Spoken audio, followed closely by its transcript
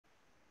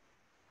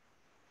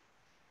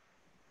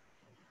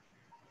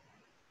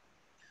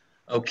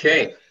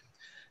Okay.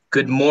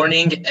 Good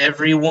morning,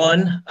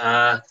 everyone.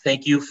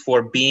 Thank you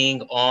for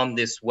being on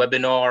this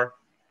webinar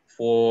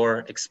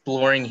for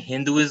exploring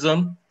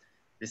Hinduism.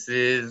 This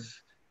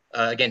is,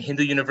 again,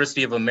 Hindu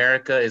University of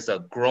America is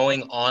a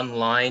growing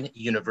online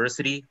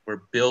university.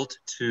 We're built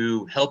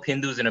to help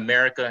Hindus in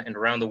America and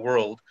around the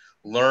world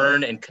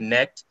learn and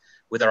connect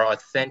with our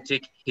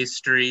authentic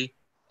history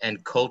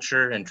and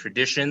culture and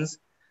traditions.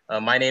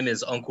 My name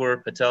is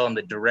Ankur Patel. I'm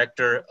the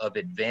Director of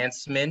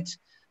Advancement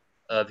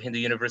of Hindu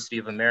University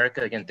of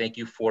America. Again, thank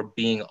you for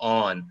being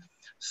on.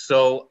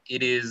 So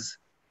it is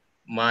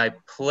my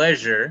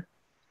pleasure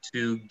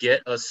to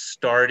get us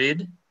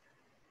started.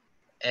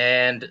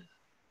 And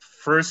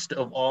first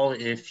of all,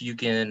 if you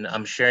can,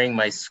 I'm sharing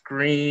my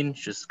screen,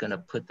 just gonna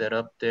put that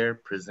up there,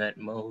 present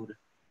mode.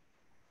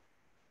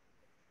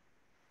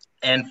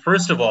 And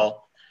first of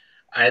all,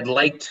 I'd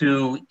like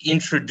to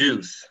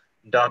introduce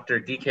Dr.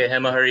 D.K.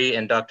 Hemahari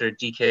and Dr.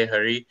 D.K.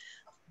 Hari.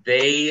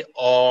 They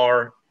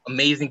are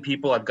amazing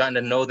people. I've gotten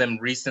to know them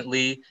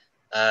recently.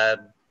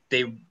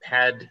 They've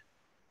had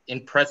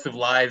impressive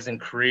lives and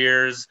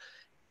careers,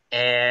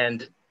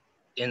 and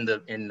in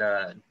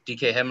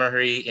D.K.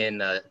 Hemahari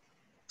in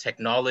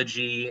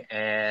technology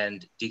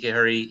and D.K.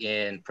 Hari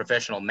in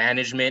professional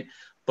management,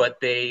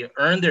 but they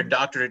earned their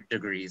doctorate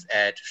degrees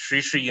at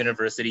Sri Sri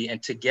University,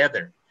 and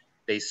together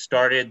they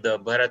started the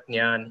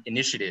Bharatnyan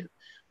Initiative,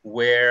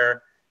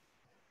 where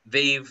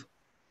they've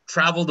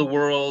traveled the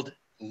world,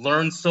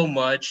 learned so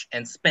much,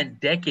 and spent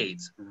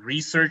decades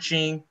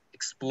researching,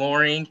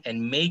 exploring,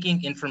 and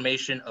making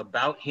information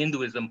about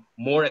Hinduism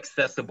more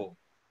accessible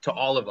to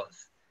all of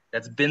us.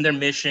 That's been their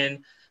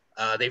mission.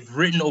 They've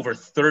written over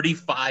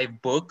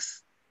 35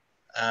 books,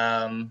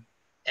 and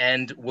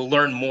we'll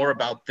learn more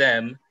about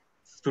them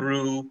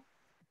through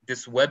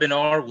this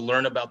webinar. We'll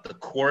learn about the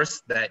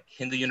course that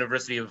Hindu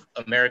University of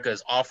America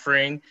is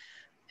offering,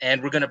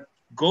 and we're gonna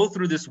go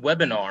through this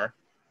webinar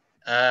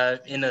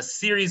in a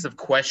series of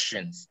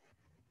questions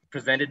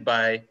presented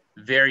by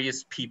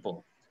various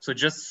people. So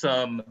just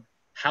some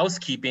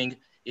housekeeping.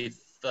 If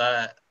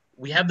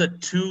we have the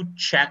two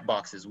chat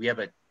boxes, we have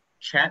a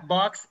chat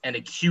box and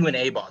a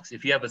Q&A box.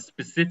 If you have a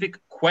specific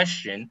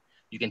question,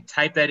 you can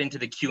type that into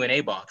the Q&A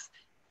box.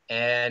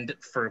 And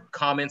for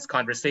comments,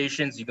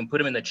 conversations, you can put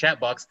them in the chat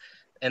box.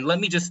 And let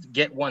me just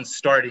get one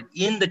started.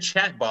 In the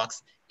chat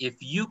box, if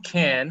you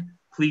can,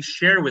 please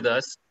share with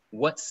us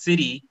what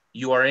city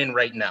you are in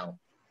right now.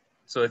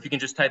 So if you can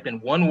just type in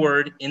one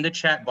word in the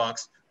chat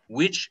box,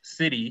 which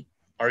city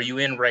are you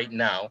in right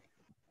now?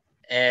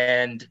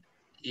 And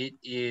it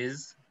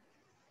is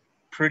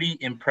pretty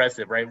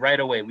impressive, right? Right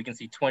away, we can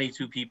see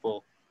 22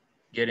 people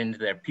get into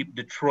there.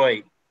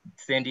 Detroit,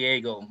 San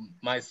Diego,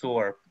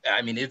 Mysore.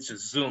 I mean, it's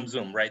just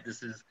zoom, right?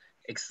 This is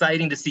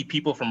exciting to see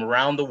people from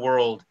around the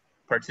world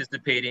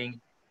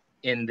participating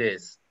in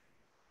this.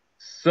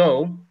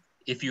 So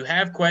if you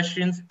have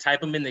questions,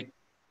 type them in the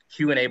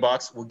Q&A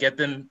box. We'll get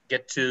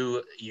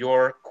to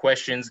your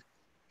questions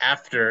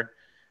after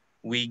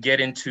we get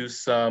into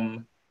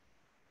some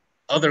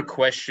other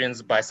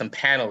questions by some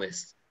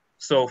panelists.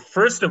 So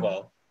first of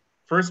all,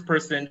 first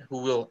person who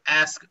will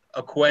ask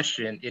a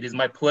question, it is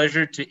my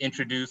pleasure to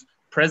introduce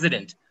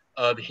President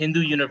of Hindu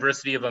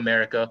University of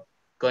America,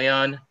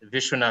 Kalyan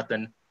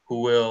Vishwanathan,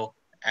 who will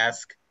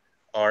ask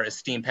our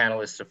esteemed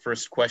panelists the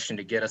first question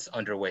to get us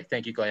underway.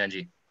 Thank you,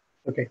 Kalyanji.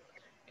 Okay,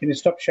 can you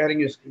stop sharing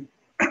your screen?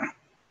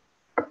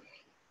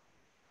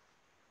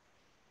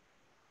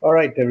 All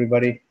right,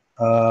 everybody.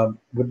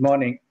 Good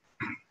morning,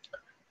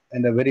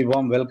 and a very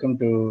warm welcome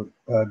to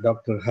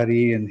Dr.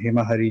 Hari and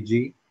Hema Hari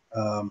ji.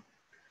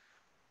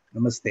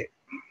 Namaste.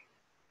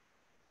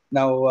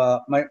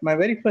 Now, my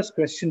very first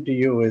question to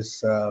you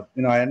is,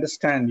 I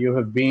understand you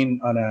have been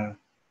on a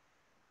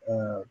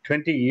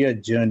 20-year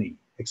journey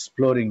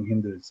exploring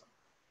Hinduism,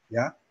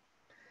 yeah?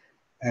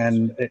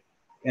 And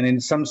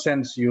in some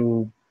sense,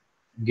 you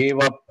gave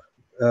up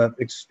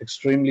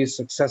extremely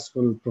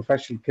successful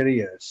professional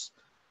careers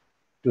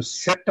to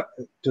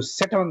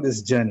set on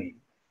this journey,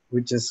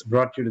 which has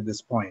brought you to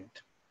this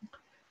point.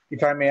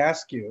 If I may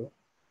ask you,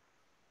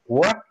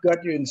 what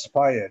got you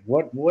inspired?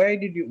 Why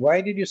did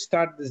you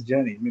start this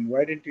journey? I mean,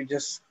 why didn't you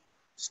just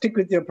stick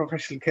with your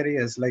professional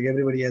careers like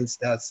everybody else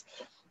does?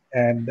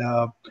 And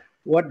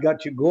what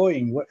got you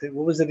going? What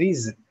was the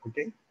reason?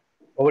 Okay,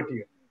 over to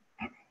you.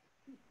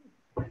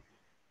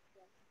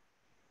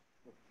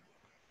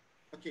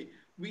 Okay,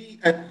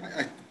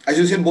 as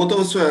you said, both of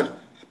us were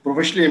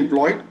professionally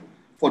employed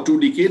for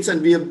 2 decades,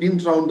 and we have been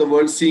around the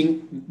world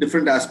seeing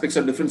different aspects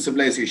of different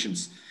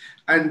civilizations,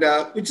 and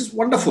which is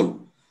wonderful.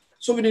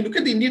 So when you look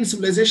at the Indian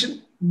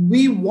civilization,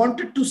 we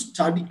wanted to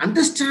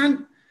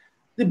understand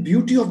the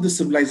beauty of the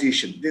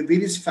civilization, the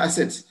various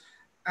facets,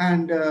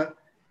 and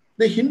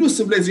the Hindu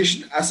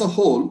civilization as a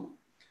whole,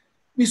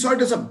 we saw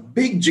it as a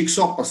big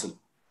jigsaw puzzle.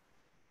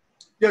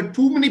 There are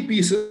too many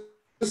pieces,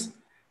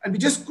 and we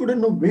just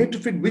couldn't know where to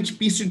fit which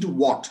piece into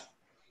what.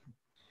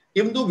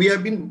 Even though we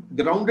have been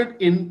grounded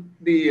in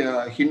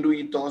the Hindu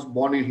ethos,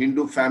 born in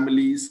Hindu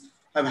families,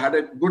 have had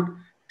a good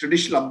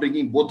traditional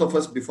upbringing, both of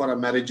us before our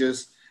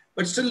marriages,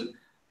 but still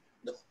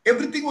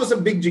everything was a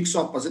big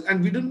jigsaw puzzle,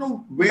 and we didn't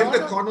know where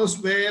the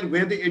corners were,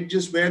 where the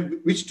edges were,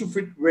 which to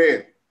fit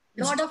where.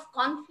 A lot of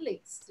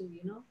conflicts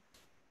too,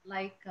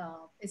 like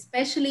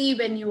especially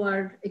when you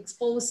are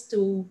exposed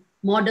to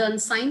modern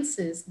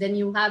sciences, then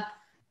you have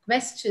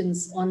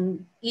questions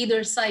on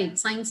either side.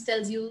 Science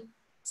tells you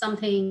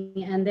something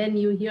and then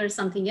you hear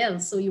something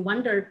else. So you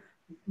wonder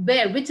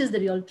which is the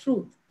real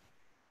truth.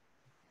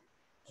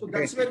 So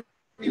that's where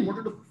we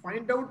wanted to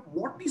find out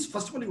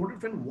first of all, we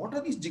wanted to find what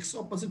are these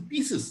jigsaw puzzle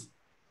pieces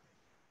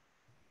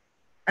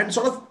and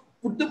sort of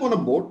put them on a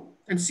board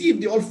and see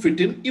if they all fit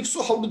in. If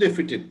so, how do they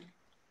fit in?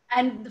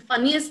 And the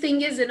funniest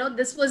thing is,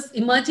 this was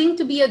emerging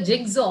to be a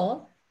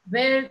jigsaw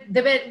where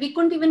we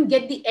couldn't even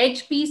get the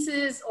edge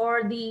pieces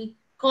or the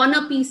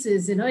corner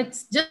pieces. It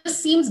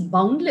just seems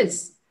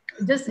boundless,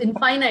 just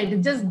infinite.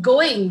 It's just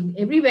going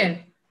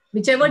everywhere,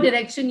 whichever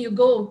direction you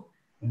go.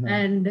 Mm-hmm.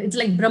 And it's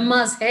like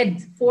Brahma's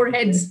head, 4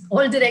 heads,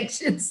 all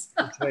directions.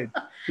 That's right.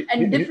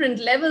 And different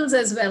levels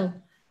as well.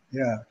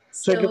 Yeah.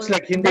 So it looks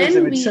like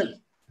Hinduism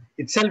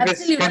itself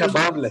is kind of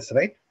boundless,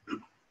 right?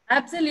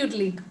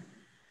 Absolutely.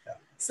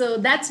 So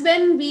that's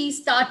when we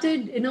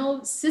started,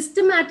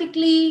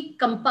 systematically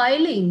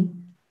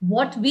compiling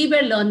what we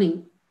were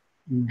learning.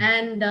 Mm.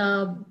 And,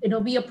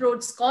 we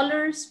approached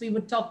scholars, we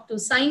would talk to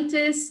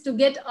scientists to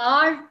get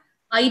our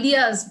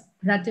ideas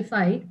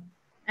ratified.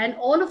 And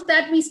all of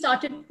that, we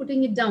started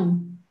putting it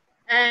down.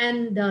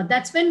 And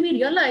that's when we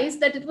realized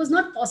that it was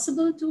not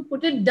possible to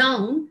put it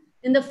down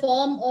in the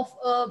form of,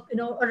 a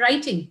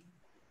writing,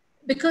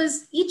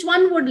 because each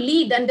one would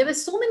lead, and there were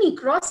so many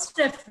cross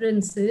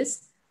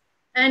references,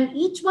 and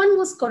each one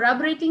was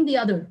corroborating the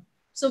other.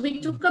 So we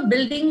took a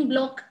building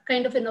block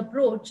kind of an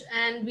approach,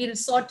 and we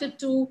resorted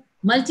to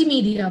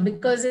multimedia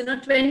because,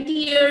 20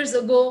 years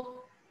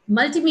ago,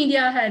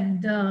 multimedia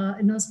had,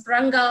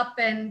 sprung up,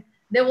 and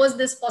there was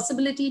this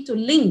possibility to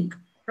link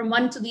from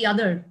one to the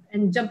other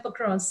and jump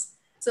across.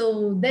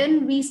 So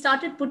then we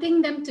started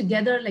putting them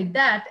together like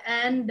that,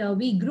 and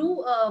we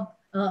grew a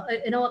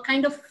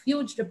kind of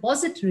huge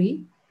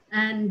repository.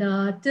 And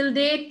till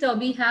date,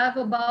 we have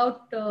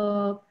about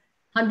over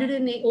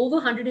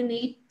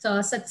 108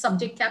 such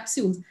subject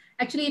capsules.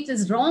 Actually, it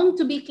is wrong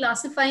to be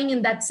classifying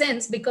in that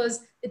sense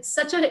because it's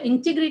such an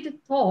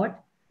integrated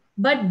thought.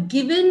 But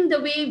given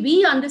the way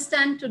we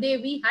understand today,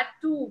 we had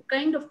to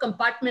kind of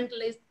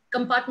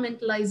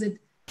compartmentalize it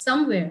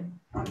somewhere.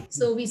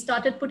 So we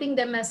started putting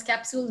them as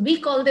capsules. We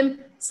call them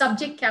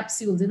subject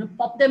capsules,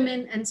 pop them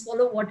in and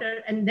swallow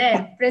water, and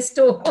there,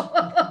 presto.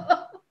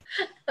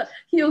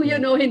 you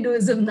know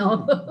Hinduism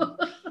now.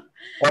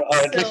 or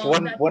at least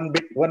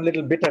one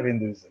little bit of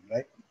Hinduism,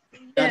 right?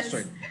 Yes. That's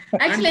right.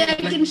 Actually, I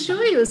can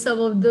show you some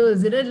of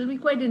those. It'll be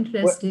quite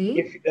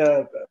interesting.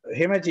 Well,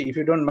 Hemaji, if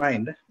you don't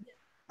mind,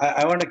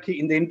 I want to keep,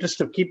 in the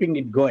interest of keeping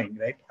it going,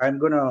 right? I'm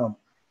going to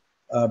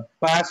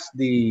pass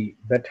the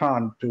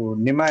baton to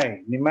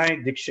Nimai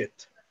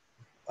Dikshit.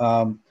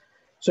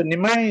 So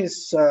Nimai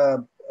is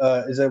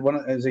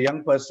a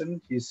young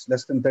person. He's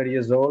less than 30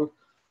 years old.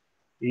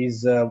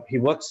 He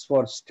works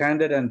for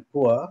Standard &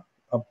 Poor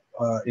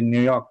in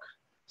New York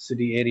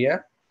City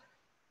area.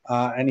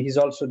 And he's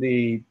also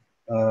the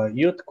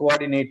youth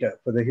coordinator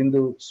for the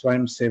Hindu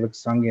Swayam Sevak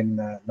Sangh in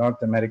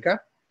North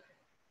America.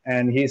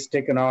 And he's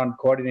taken on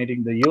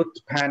coordinating the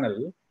youth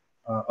panel,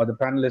 or the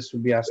panelists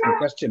will be asking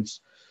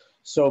questions.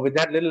 So with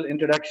that little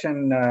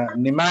introduction,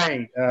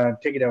 Nimai,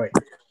 take it away.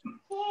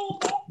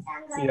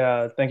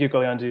 Yeah, thank you,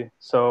 Kalyanji.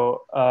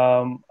 So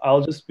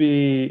I'll just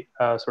be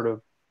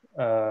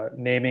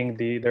naming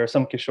there are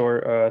some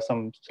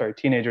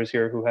teenagers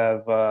here who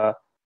have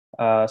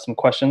some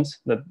questions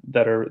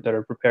that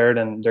are prepared,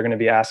 and they're going to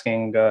be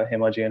asking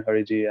Hemaji and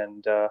Hariji,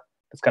 and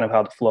that's kind of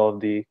how the flow of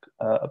the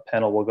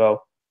panel will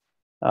go.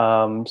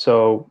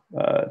 So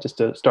just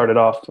to start it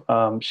off,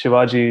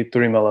 Shivaji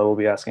Turimala will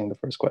be asking the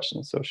first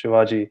question. So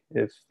Shivaji,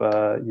 if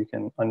you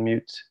can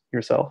unmute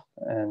yourself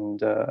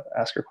and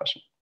ask your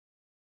question.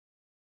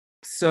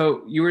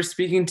 So you were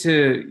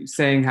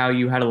saying how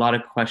you had a lot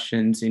of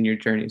questions in your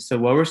journey. So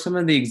what were some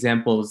of the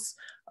examples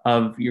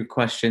of your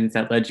questions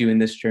that led you in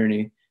this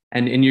journey?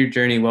 And in your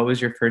journey, what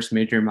was your first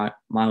major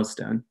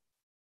milestone?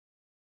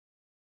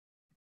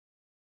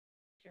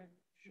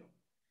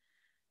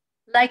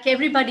 Like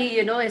everybody,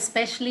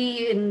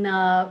 especially in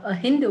a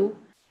Hindu,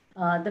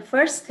 the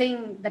first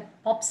thing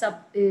that pops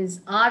up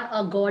is, are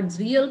our gods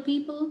real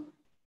people?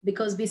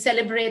 Because we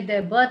celebrate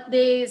their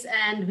birthdays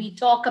and we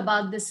talk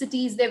about the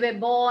cities they were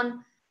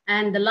born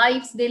and the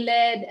lives they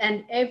led,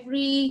 and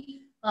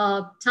every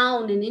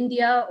town in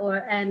India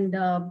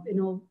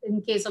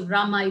in case of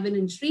Rama, even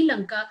in Sri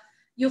Lanka,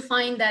 you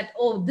find that,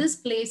 oh, this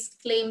place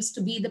claims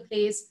to be the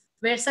place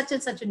where such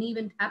and such an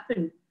event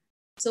happened.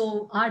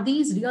 So are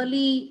these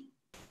really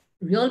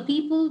real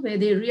people? Were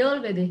they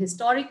real? Were they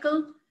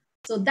historical?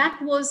 So that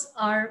was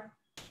our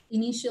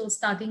initial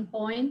starting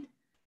point.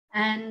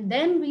 And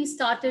then we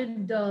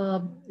started,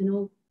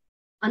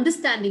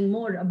 understanding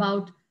more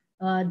about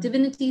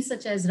divinities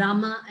such as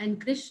Rama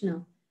and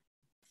Krishna.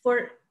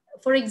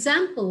 For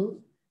example,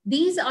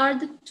 these are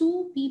the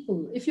two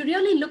people. If you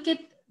really look at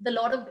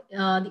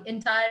the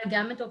entire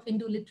gamut of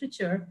Hindu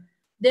literature,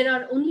 there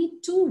are only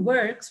two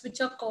works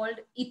which are called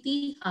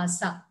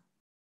itihasa.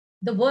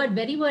 The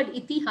very word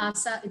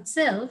itihasa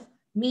itself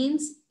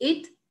means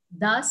it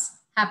thus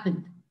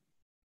happened.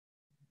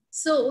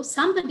 So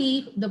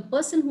somebody, the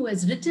person who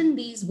has written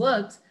these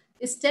works,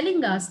 is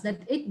telling us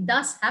that it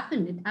thus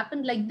happened. It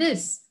happened like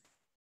this.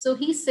 So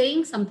he's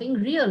saying something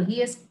real.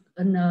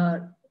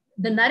 The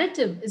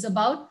narrative is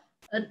about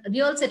a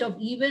real set of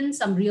events,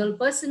 some real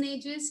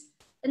personages,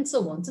 and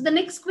so on. So the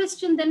next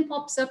question then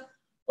pops up,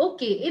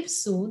 okay, if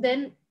so,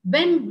 then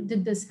when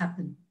did this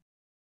happen?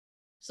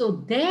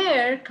 So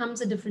there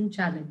comes a different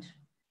challenge,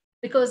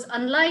 because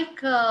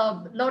unlike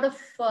a lot of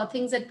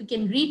things that we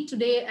can read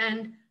today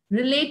and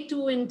relate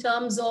to in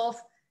terms of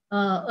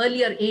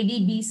earlier AD,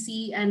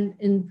 BC, and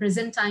in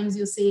present times,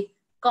 you say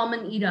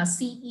Common Era,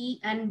 CE,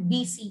 and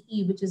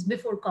BCE, which is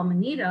before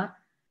Common Era,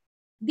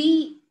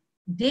 the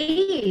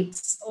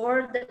dates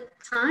or the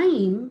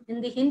time in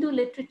the Hindu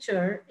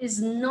literature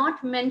is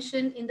not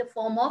mentioned in the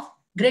form of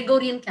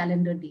Gregorian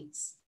calendar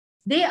dates.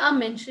 They are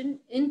mentioned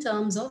in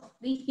terms of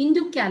the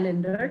Hindu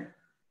calendar,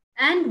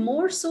 and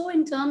more so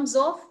in terms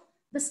of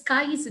the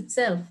skies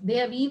itself. They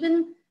have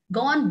even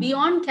gone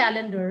beyond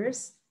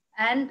calendars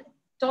and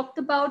talked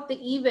about the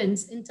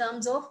events in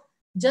terms of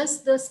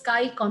just the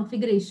sky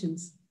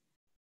configurations.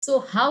 So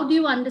how do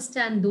you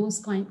understand those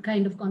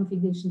kind of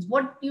configurations?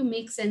 What do you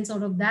make sense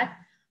out of that?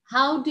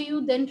 How do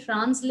you then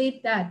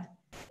translate that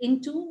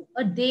into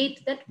a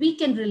date that we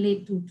can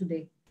relate to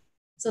today?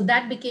 So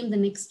that became the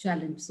next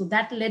challenge. So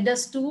that led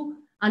us to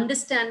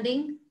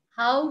understanding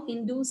how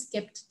Hindus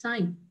kept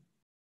time.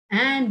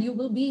 And you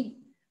will be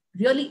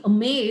really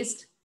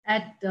amazed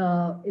at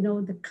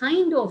the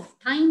kind of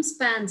time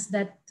spans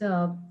that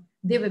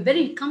they were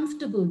very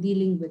comfortable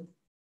dealing with.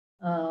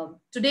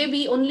 Today,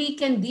 we only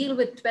can deal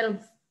with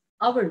 12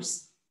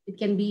 hours. It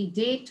can be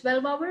day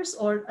 12 hours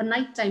or a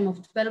night time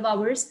of 12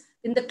 hours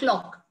in the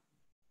clock,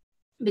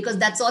 because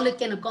that's all it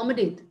can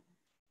accommodate.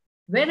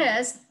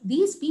 Whereas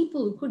these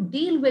people could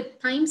deal with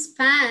time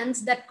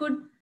spans that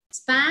could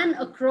span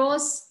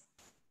across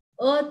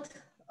Earth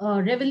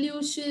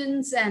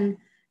revolutions and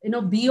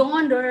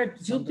beyond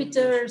Earth,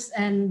 Jupiter's,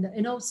 and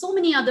so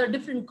many other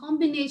different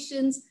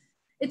combinations.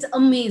 It's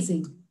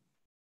amazing.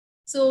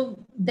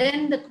 So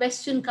then the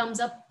question comes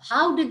up,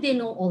 how did they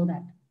know all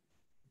that?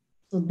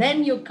 So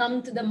then you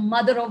come to the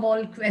mother of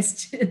all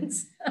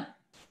questions.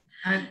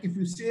 And if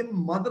you say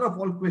mother of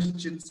all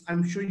questions,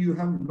 I'm sure you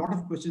have a lot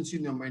of questions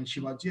in your mind,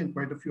 Shivaji, and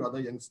quite a few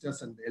other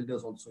youngsters and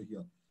elders also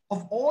here.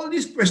 Of all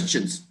these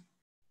questions,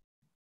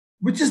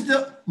 which is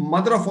the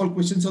mother of all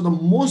questions or the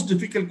most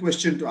difficult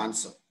question to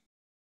answer?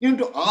 You need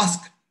to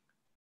ask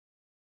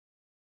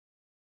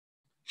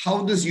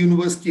how this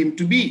universe came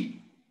to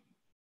be.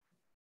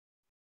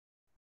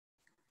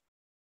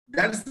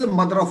 That's the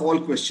mother of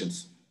all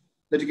questions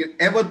that you can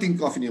ever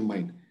think of in your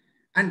mind.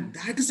 And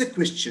that is a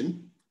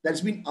question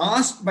that's been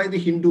asked by the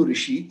Hindu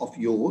rishi of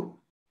yore,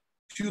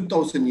 few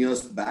thousand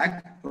years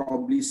back,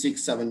 probably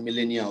 6-7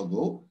 millennia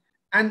ago.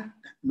 And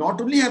not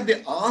only have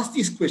they asked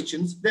these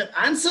questions, they've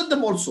answered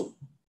them also.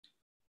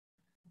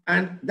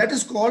 And that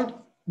is called,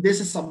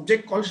 there's a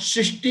subject called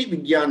Shrishti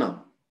Vijnana.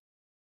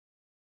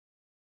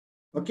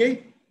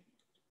 Okay?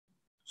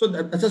 So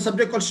that's a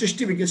subject called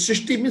Shrishti Vijnana.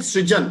 Shrishti means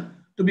Srijan,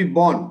 to be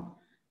born.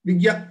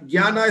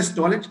 Jnana is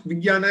knowledge,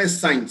 Vijnana is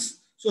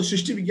science. So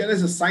Shrishti Vijnana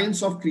is a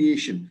science of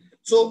creation.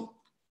 So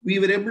we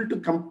were able to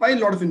compile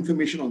a lot of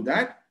information on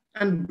that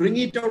and bring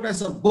it out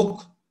as a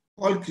book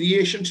called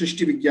Creation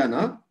Shrishti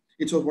Vijnana.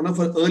 It was one of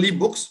our early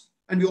books,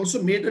 and we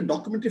also made a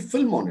documentary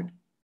film on it.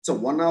 It's a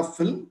 1-hour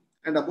film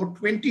and about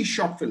 20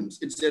 short films.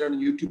 It's there on a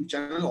YouTube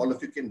channel. All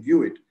of you can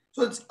view it.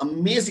 So it's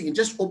amazing. It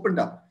just opened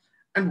up.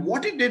 And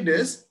what it did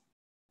is,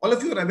 all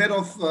of you are aware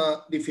of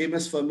the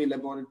famous Fermi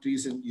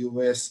laboratories in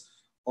US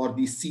or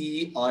the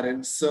CER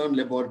and CERN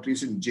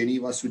laboratories in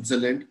Geneva,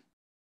 Switzerland.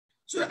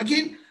 So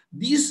again,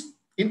 these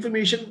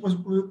information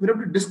we were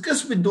able to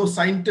discuss with those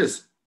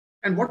scientists.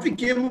 And what we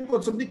came up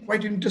with something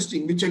quite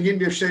interesting, which again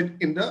we have shared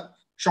in the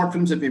short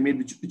films that we made,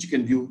 which you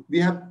can view. We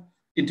have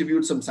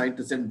interviewed some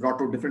scientists and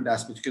brought out different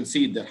aspects. You can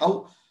see there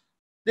how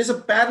there's a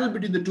parallel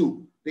between the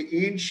two.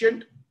 The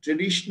ancient,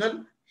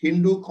 traditional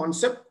Hindu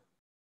concept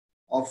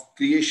of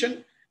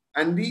creation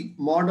and the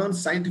modern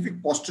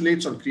scientific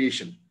postulates on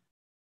creation.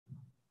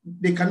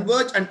 They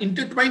converge and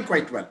intertwine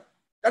quite well.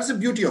 That's the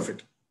beauty of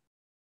it.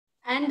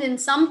 And in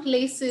some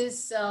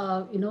places,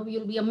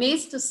 you'll be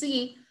amazed to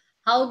see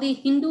how the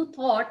Hindu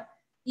thought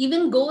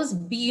even goes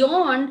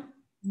beyond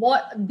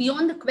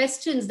the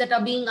questions that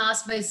are being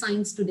asked by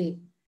science today.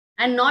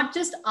 And not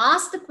just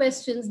ask the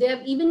questions, they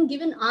have even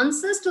given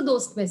answers to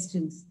those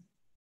questions.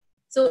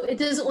 So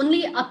it is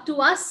only up to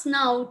us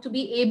now to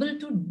be able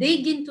to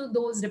dig into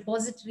those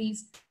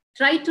repositories,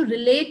 try to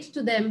relate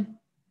to them,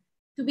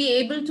 to be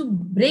able to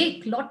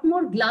break a lot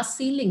more glass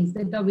ceilings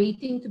that are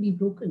waiting to be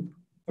broken.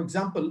 For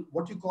example,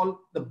 what you call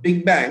the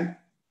Big Bang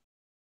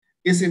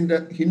is in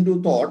the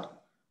Hindu thought,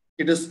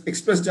 it is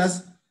expressed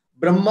as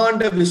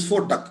Brahmanda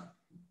Visfotak.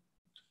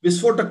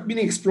 Visfotak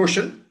meaning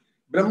explosion.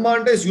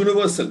 Brahmanda is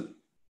universal.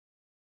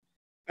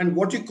 and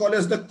what you call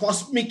as the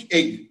cosmic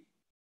egg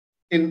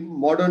in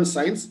modern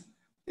science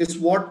is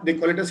what they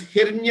call it as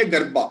Hiranya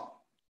Garbha.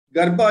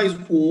 Garbha is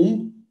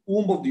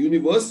womb of the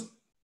universe,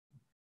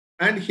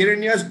 and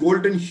Hiranya is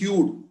golden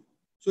hued.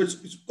 So it's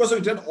because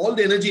of it, all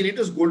the energy in it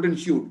is golden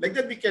hued. Like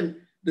that, we can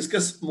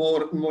discuss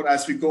more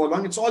as we go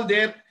along. It's all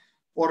there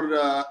for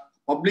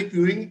public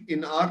viewing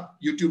in our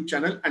YouTube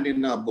channel and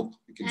in our book.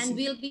 And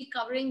we'll be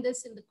covering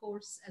this in the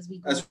course as we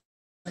go.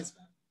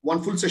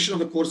 One full session of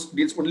the course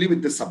deals only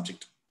with this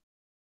subject.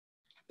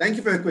 Thank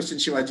you for your question,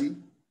 Shivaji.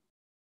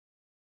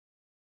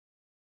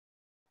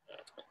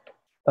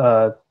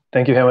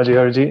 Thank you, Hemaji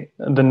Hariji.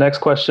 The next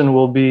question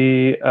will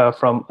be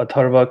from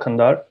Atharva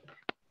Kandar.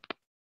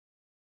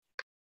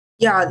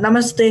 Yeah,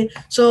 namaste.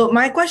 So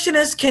my question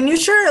is, can you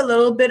share a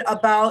little bit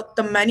about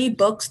the many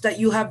books that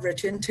you have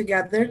written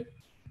together?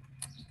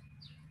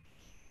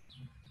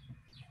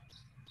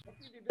 What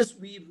we did is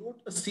we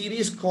wrote a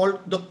series called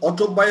The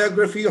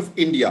Autobiography of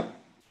India,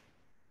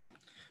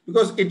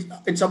 because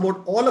it's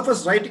about all of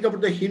us writing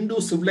about the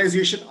Hindu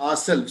civilization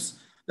ourselves.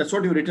 That's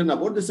what you've written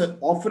about. This is an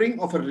offering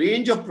of a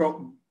range of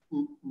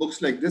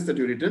books like this that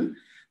you've written,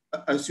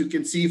 as you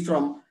can see,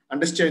 from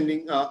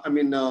understanding,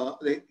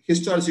 the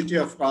historicity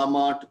of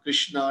Rama to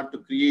Krishna to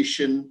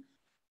creation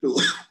to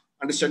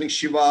understanding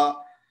Shiva.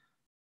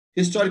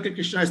 Historical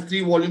Krishna has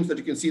 3 volumes that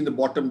you can see in the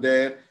bottom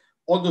there.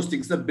 All those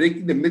things, the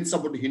breaking the myths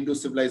about the Hindu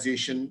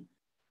civilization.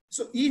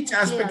 So each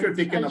aspect we've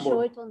taken about.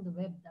 Show it on the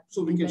web.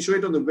 So we can show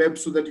it on the web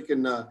so that you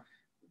can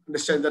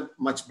understand that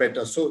much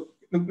better. So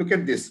look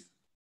at this.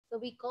 So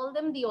we call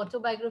them the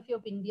Autobiography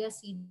of India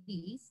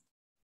series,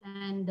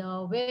 and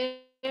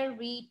where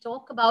we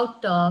talk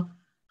about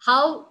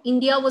how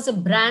India was a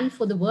brand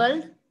for the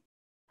world.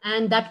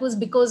 And that was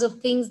because of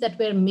things that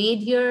were made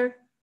here,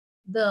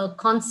 the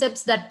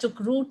concepts that took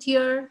root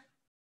here,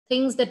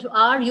 things that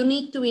are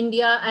unique to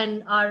India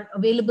and are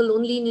available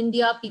only in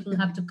India. People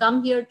have to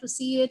come here to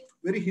see it.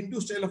 Very Hindu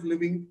style of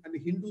living and the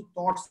Hindu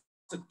thoughts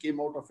that came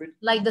out of it.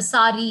 Like the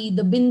sari,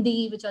 the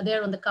bindi, which are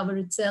there on the cover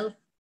itself.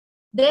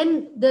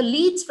 Then the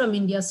leads from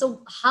India.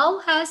 So how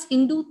has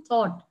Hindu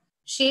thought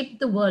shaped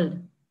the world?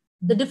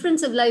 The different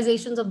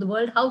civilizations of the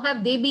world, how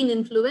have they been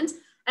influenced,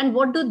 and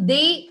what do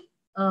they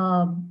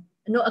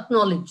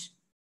acknowledge?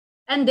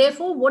 And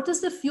therefore, what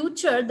is the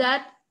future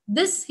that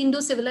this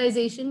Hindu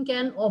civilization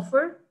can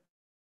offer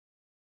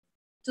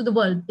to the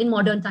world in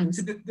modern times?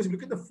 So just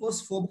look at the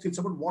first 4 books. It's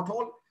about what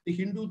all the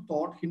Hindu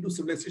thought, Hindu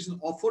civilization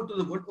offered to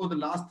the world over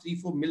the last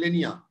 3-4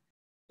 millennia.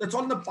 That's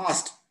all in the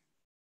past.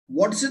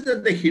 What is it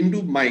that the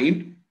Hindu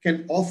mind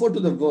can offer to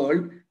the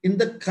world in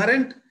the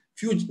current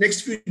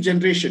next few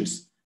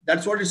generations?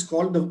 That's what is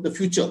called the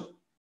future.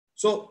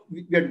 So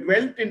we are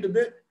dwelt into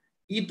the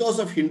ethos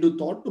of Hindu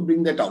thought to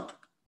bring that out.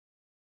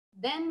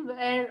 Then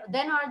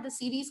are the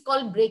series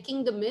called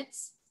Breaking the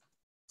Myths.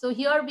 So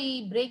here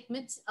we break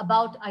myths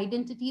about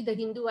identity, the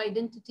Hindu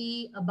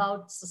identity,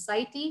 about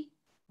society,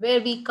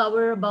 where we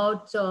cover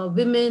about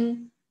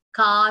women,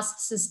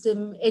 caste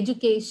system,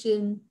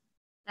 education,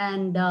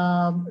 and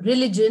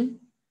religion.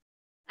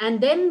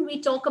 And then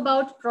we talk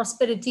about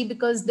prosperity,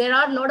 because there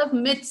are a lot of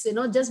myths,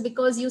 just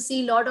because you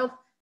see a lot of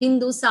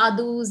Hindu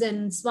sadhus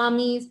and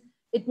swamis,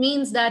 it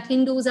means that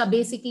Hindus are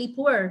basically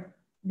poor.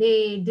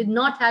 They did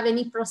not have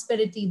any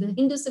prosperity. The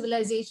Hindu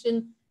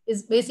civilization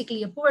is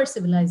basically a poor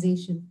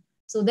civilization.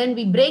 So then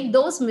we break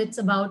those myths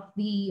about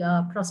the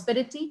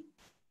prosperity.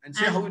 And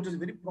say how it is a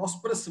very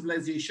prosperous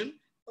civilization.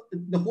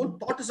 The whole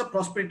thought is a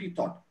prosperity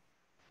thought.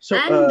 So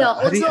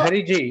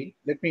Hariji,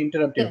 let me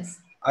interrupt you. Yes.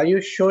 Are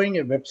you showing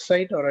a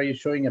website or are you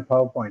showing a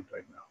PowerPoint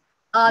right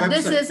now?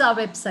 This is our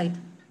website.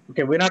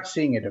 Okay, we're not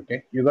seeing it,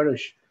 okay? You got to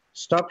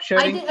stop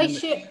sharing. I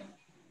share.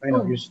 I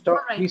know, you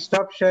stop. Right. Please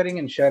stop sharing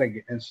and share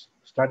again and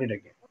start it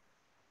again.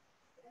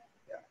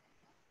 Yeah.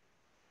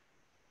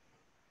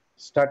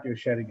 Start your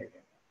sharing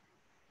again.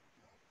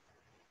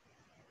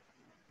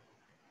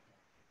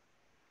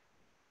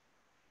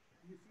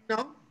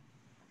 Now?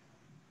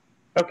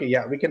 Okay,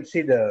 yeah, we can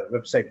see the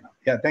website now.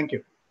 Yeah, thank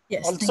you.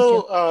 Yes,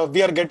 also,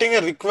 we are getting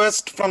a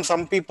request from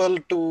some people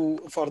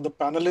for the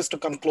panelists to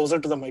come closer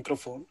to the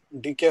microphone.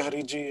 DK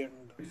Hariji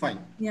and... Fine.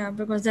 Yeah,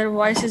 because their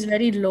voice is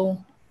very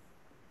low.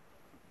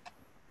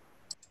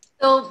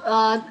 So,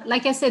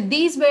 like I said,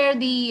 these were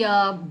the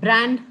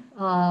brand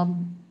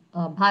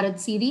Bharat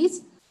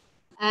series.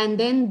 And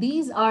then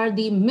these are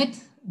the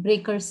myth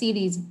breaker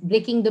series,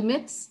 breaking the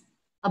myths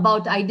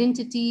about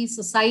identity,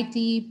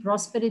 society,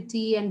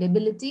 prosperity, and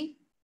ability.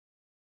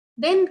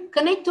 Then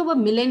connect over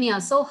millennia.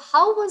 So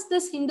how was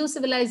this Hindu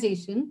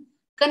civilization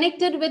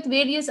connected with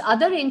various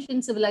other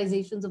ancient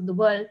civilizations of the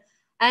world?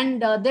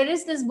 And there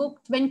is this book,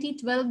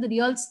 2012, The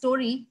Real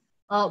Story,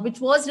 which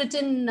was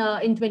written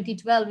in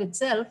 2012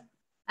 itself.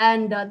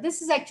 And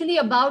this is actually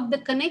about the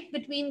connect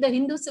between the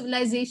Hindu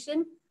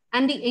civilization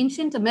and the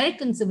ancient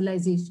American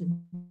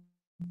civilization.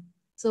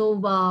 So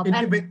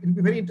it'll be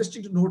very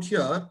interesting to note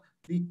here,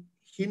 the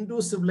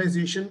Hindu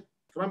civilization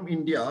from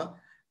India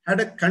had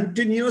a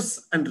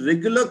continuous and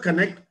regular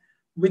connect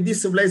with the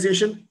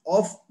civilization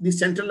of the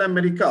Central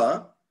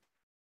America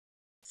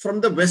from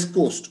the west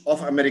coast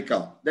of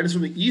America, that is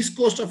from the east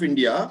coast of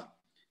India,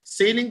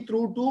 sailing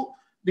through to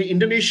the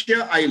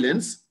Indonesia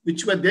islands,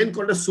 which were then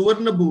called as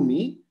Suvarna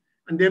Bhumi,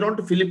 and then on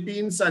to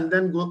Philippines, and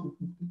then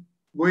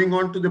going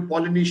on to the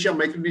Polynesia,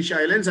 Micronesia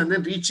islands, and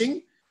then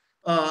reaching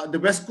the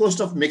west coast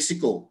of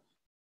Mexico.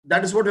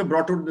 That is what we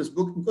brought out in this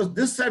book, because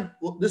this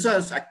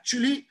was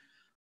actually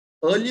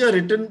earlier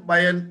written by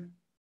an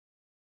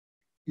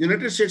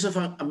United States of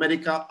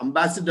America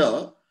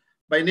ambassador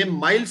by name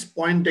Miles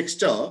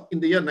Poindexter in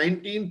the year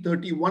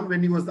 1931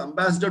 when he was the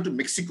ambassador to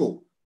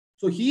Mexico.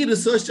 So he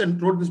researched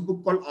and wrote this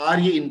book called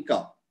Arya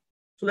Inca.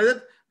 So like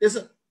that, there's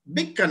a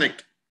big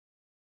connect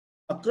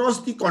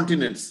across the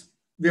continents.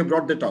 We have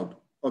brought that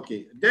out.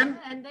 Okay. Then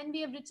and then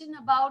we have written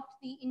about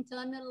the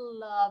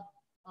internal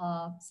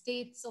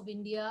states of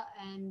India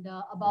and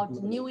about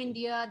New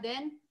India.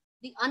 Then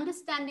the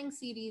understanding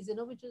series,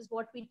 which is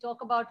what we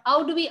talk about.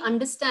 How do we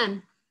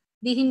understand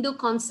the Hindu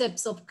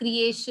concepts of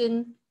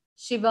creation,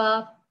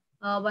 Shiva?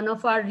 One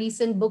of our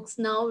recent books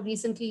now,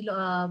 recently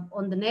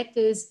on the net,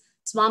 is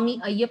Swami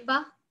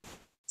Ayyappa.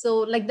 So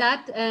like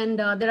that, and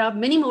there are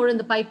many more in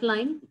the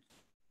pipeline.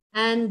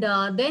 And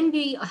then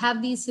we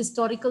have these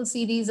historical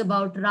series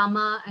about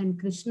Rama and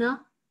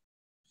Krishna.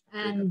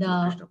 And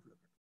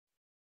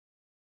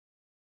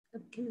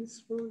can I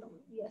scroll down?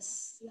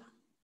 Yes, yeah.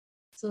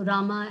 So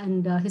Rama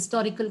and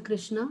historical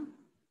Krishna.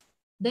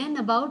 Then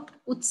about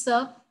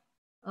Utsav.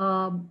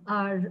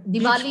 Our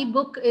Diwali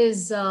book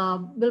is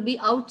will be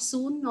out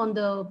soon on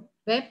the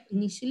web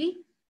initially.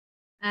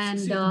 And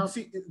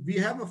we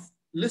have a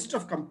list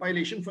of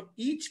compilation for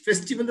each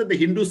festival that the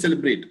Hindus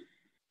celebrate,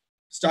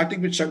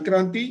 starting with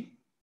Sankranti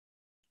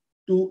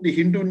to the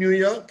Hindu New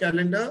Year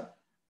calendar,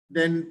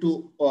 then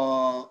to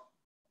our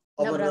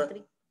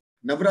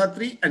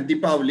Navratri and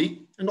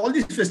Deepavali, and all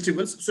these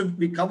festivals. So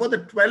we cover the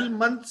 12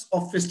 months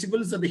of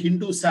festivals that the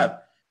Hindus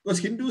have, because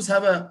Hindus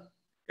have a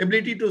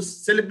ability to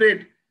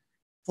celebrate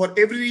for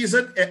every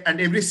reason and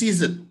every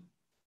season.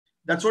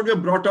 That's what we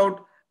have brought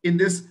out in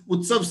this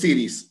Utsav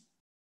series.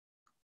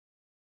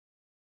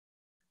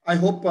 I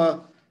hope.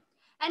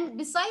 And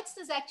besides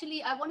this,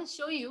 actually, I want to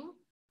show you,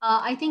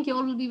 I think you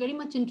all will be very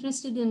much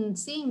interested in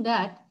seeing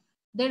that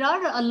there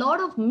are a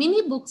lot of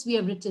mini books we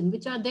have written,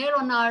 which are there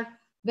on our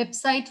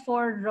website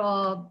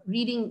for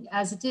reading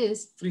as it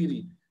is. Free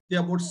read. There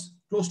are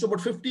close to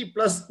about 50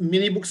 plus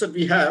mini books that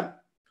we have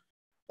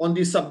on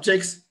these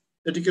subjects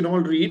that you can all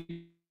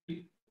read.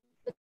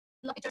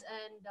 And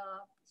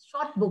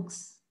short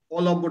books.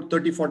 All about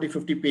 30, 40,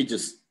 50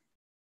 pages.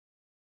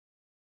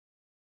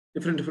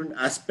 Different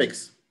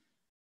aspects.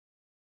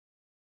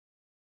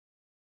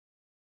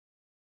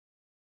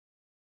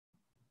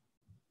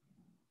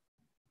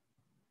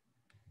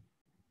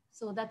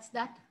 So that's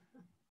that.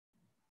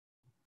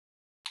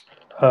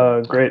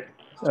 Great.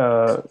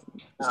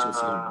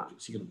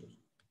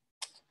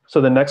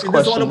 So the next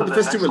question. All about the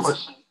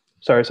festivals.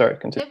 Sorry,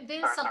 continue.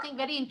 There's something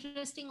very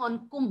interesting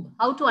on Kumbh,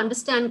 how to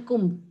understand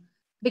Kumbh.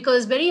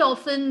 Because very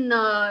often,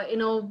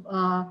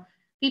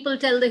 people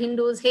tell the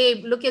Hindus,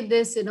 hey, look at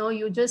this,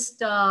 you just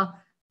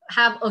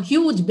have a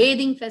huge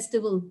bathing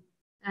festival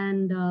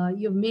and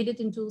you've made it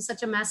into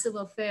such a massive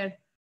affair.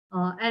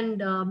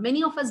 And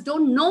many of us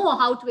don't know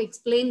how to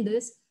explain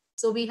this.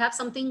 So we have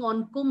something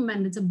on Kumbh,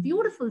 and it's a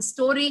beautiful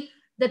story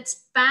that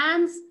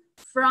spans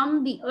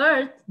from the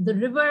earth, the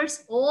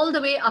rivers, all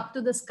the way up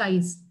to the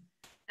skies.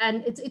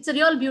 And it's a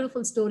real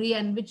beautiful story,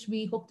 and which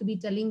we hope to be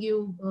telling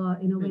you,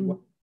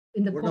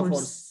 in the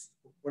course.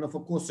 One of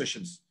our course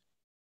sessions.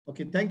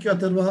 Okay, thank you,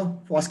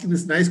 Atharva, for asking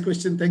this nice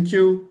question. Thank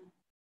you.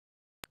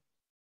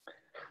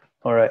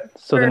 All right.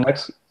 So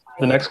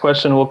the next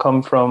question will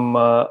come from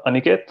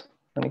Aniket.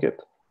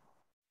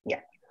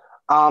 Yeah.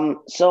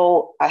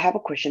 So I have a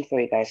question for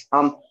you guys.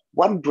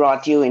 What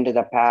brought you into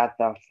the path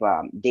of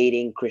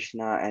dating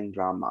Krishna and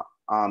Rama?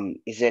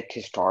 Is it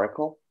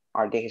historical?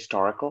 Are they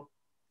historical?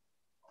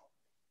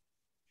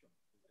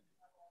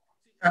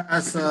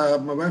 As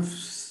my wife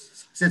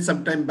said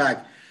some time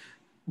back,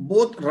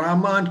 both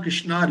Rama and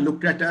Krishna are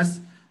looked at as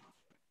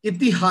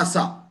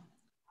itihasa.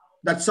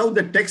 That's how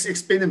the text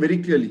explains it very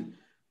clearly.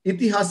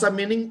 Itihasa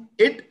meaning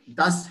it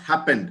thus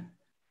happened.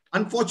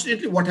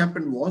 Unfortunately, what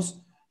happened was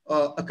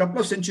a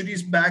couple of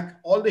centuries back,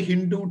 all the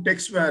Hindu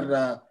texts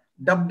were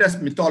dubbed as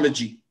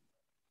mythology.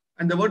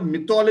 And the word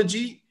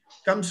mythology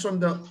comes from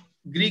the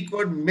Greek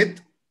word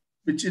myth,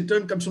 which in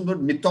turn comes from the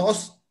word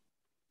mythos,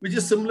 which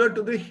is similar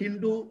to the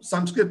Hindu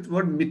Sanskrit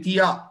word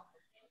mithya,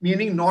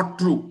 meaning not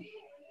true.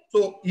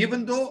 So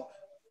even though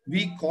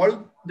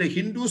the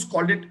Hindus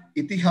called it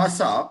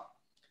itihasa,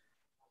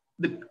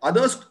 the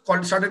others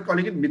started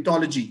calling it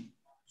mythology.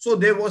 So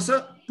there was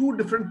two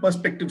different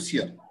perspectives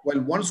here.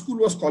 While one school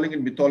was calling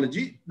it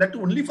mythology, that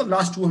only for the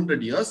last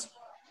 200 years,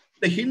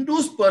 the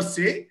Hindus per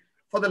se,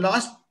 for the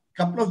last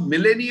couple of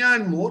millennia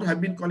and more,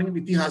 have been calling it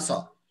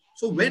itihasa.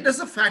 So where does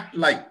the fact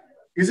lie?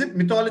 Is it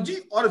mythology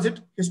or is it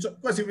history?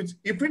 Because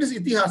if it is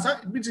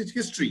itihasa, it means it's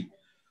history.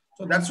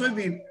 So that's why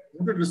we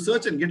want to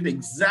research and get the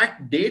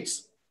exact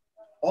dates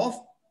of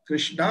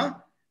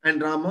Krishna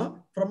and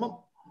Rama from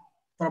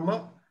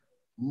a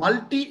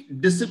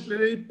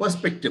multidisciplinary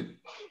perspective.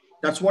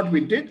 That's what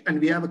we did. And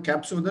we have a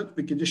capsule that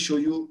we can just show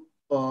you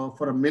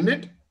for a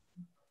minute.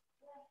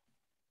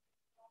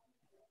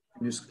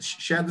 Can you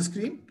share the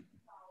screen?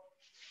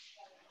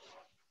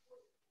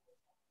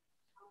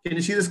 Can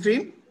you see the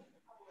screen?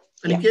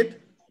 Aniket?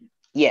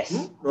 Yes.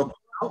 Okay.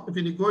 Now, if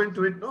you go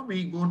into it, now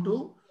we go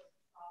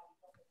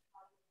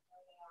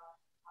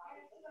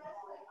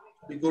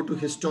to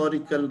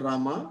historical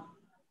Rama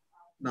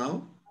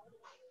now,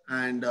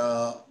 and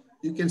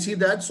you can see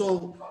that.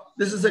 So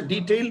this is a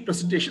detailed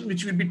presentation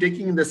which we'll be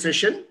taking in the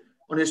session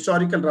on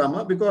historical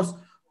Rama, because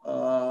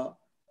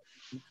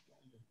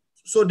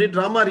so did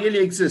Rama really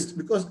exist?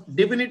 Because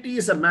divinity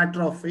is a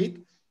matter of faith,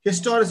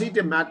 historicity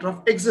a matter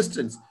of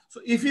existence.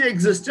 So if he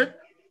existed,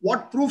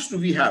 what proofs do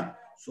we have?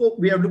 So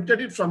we have looked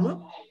at it from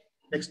a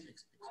next.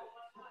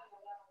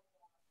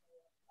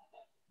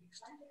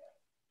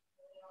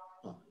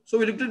 So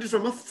we looked at it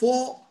from a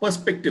four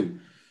perspective.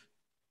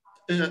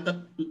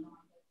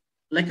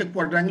 Like a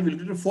quadrangle, we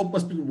looked at four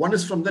perspectives. One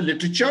is from the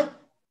literature,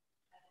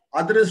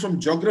 other is from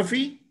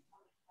geography,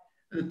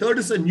 and the third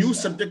is a new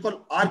subject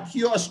called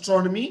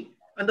archaeoastronomy,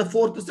 and the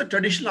fourth is the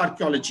traditional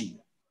archaeology.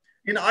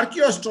 In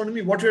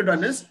archaeoastronomy, what we have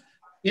done is,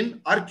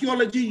 in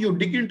archaeology, you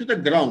dig into the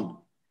ground.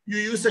 You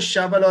use a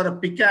shovel or a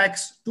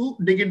pickaxe to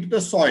dig into the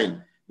soil.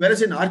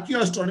 Whereas in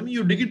archaeoastronomy,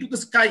 you dig into the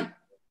sky.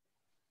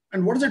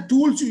 And what are the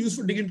tools you use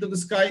for digging into the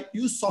sky?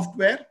 Use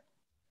software,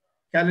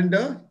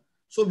 calendar.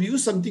 So we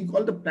use something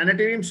called the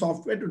planetarium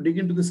software to dig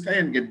into the sky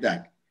and get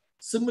that.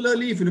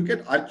 Similarly, if you look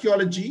at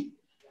archaeology,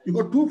 you've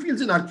got two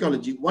fields in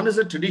archaeology. One is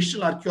the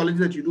traditional archaeology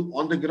that you do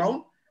on the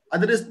ground.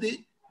 Other is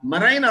the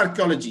marine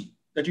archaeology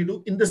that you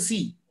do in the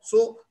sea.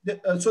 So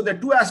there are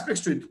two aspects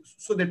to it.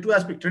 So there are two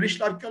aspects,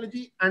 traditional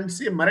archaeology and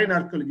say marine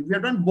archaeology. We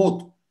have done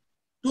both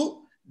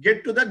to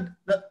get to the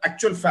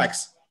actual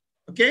facts.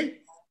 Okay.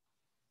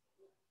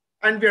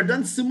 And we have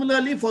done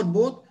similarly for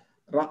both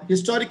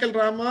historical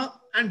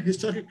Rama and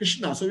historical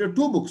Krishna. So we have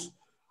two books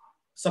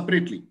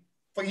separately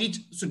for each,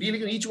 so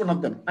dealing with each one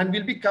of them. And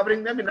we'll be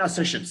covering them in our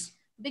sessions.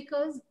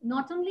 Because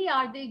not only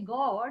are they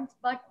gods,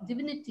 but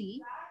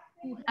divinity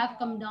who have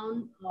come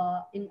down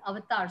in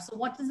avatar. So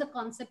what is the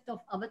concept of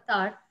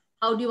avatar?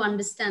 How do you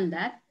understand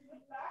that?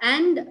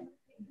 And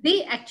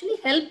they actually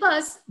help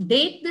us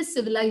date this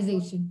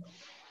civilization.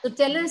 So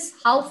tell us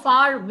how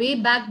far way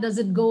back does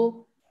it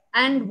go,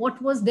 and what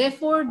was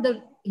therefore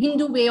the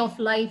Hindu way of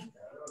life.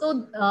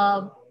 So,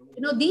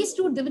 these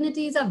two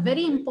divinities are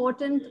very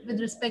important with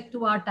respect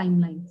to our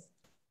timelines.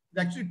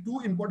 Actually,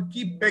 two important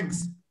key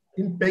pegs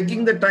in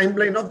pegging the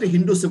timeline of the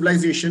Hindu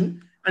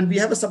civilization. And we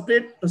have a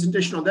separate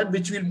presentation on that,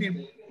 which will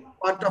be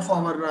part of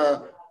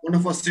our one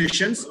of our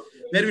sessions,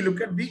 where we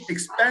look at the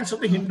expanse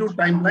of the Hindu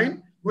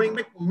timeline going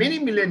back many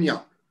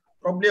millennia,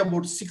 probably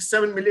about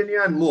 6-7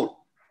 millennia and more.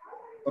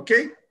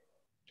 Okay?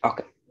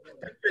 Okay.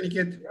 Thank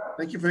you, Aniket.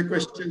 Thank you for your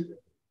question.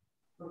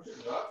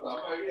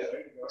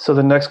 So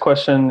the next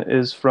question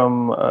is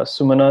from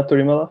Sumana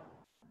Turimala.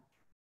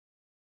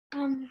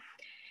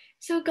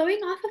 So going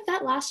off of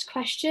that last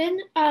question,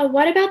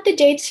 what about the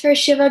dates for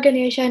Shiva,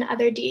 Ganesha, and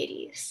other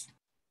deities?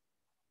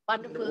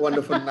 Wonderful.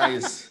 Wonderful,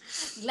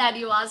 nice. Glad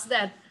you asked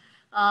that.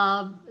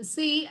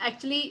 See,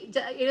 actually,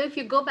 if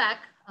you go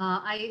back,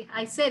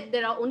 I said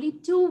there are only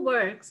two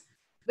works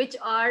which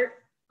are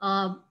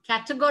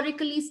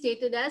categorically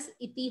stated as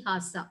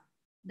itihasa.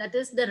 That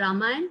is the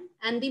Ramayana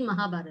and the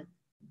Mahabharata.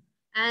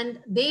 And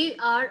they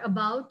are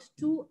about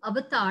two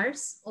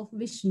avatars of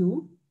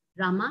Vishnu,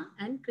 Rama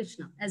and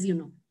Krishna, as you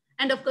know.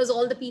 And of course,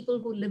 all the people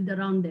who lived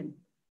around them.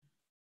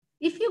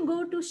 If you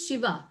go to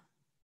Shiva,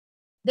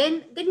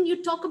 then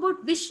you talk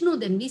about Vishnu,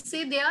 then we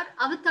say they are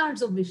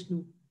avatars of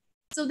Vishnu.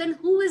 So then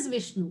who is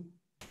Vishnu?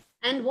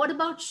 And what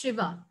about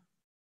Shiva?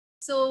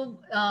 So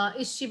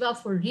is Shiva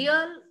for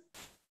real?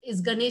 Is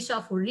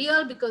Ganesha for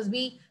real? Because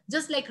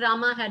just like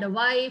Rama had a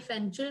wife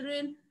and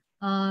children,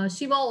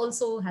 Shiva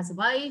also has a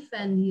wife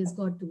and he has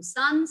got two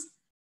sons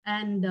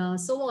and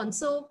so on.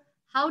 So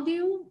how do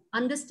you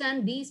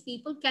understand these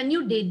people? Can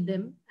you date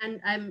them?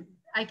 And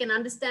I can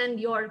understand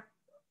your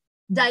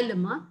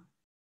dilemma.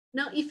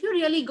 Now, if you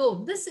really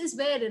go, this is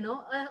where,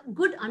 a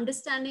good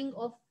understanding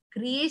of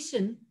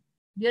creation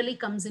really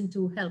comes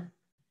into help.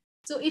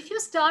 So if you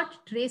start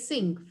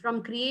tracing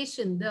from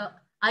creation, the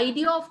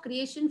idea of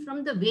creation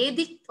from the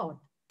Vedic thought,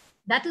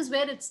 that is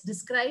where it's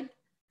described.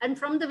 And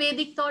from the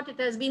Vedic thought, it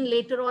has been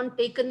later on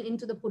taken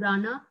into the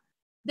Purana.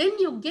 Then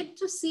you get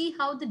to see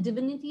how the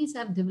divinities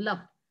have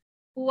developed.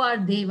 Who are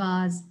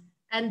Devas?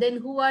 And then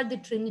who are the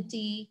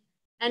Trinity?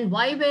 And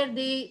why were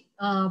they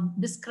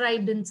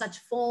described in such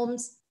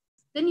forms?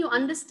 Then you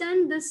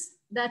understand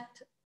that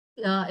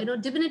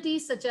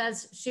divinities such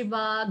as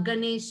Shiva,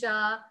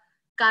 Ganesha,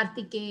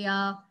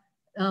 Kartikeya,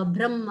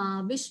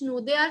 Brahma,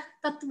 Vishnu, they are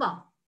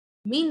tattva,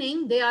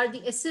 meaning they are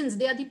the essence,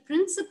 they are the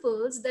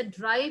principles that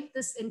drive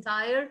this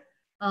entire,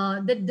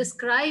 that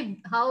describe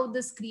how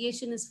this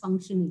creation is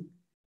functioning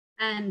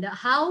and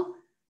how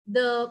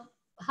the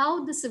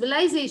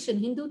civilization,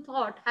 Hindu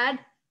thought, had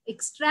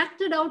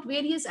extracted out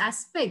various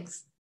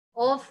aspects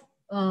of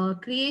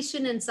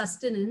creation and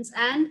sustenance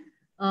and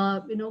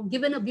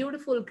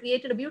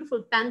created a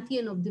beautiful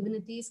pantheon of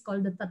divinities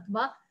called the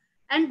Tattva.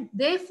 And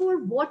therefore,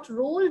 what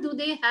role do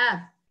they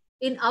have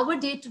in our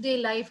day-to-day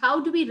life? How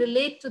do we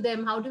relate to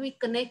them? How do we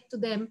connect to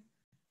them?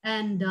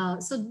 And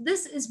so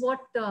this is what,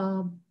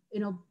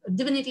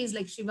 divinities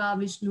like Shiva,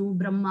 Vishnu,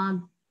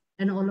 Brahma,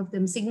 and all of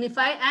them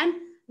signify. And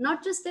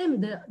not just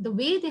them, the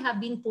way they have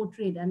been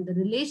portrayed and the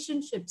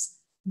relationships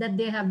that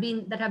have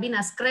been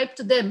ascribed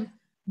to them,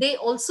 they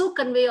also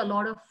convey a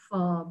lot of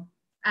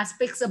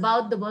aspects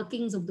about the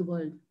workings of the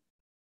world.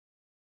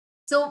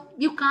 So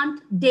you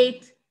can't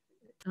date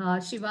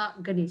Shiva,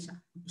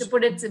 Ganesha, to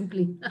put it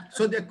simply.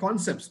 So they're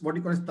concepts, what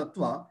you call as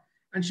tattva.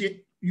 And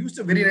she used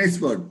a very nice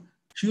word.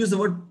 She used the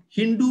word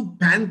Hindu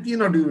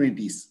pantheon of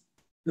divinities.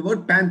 The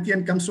word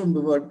pantheon comes from the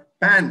word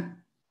pan,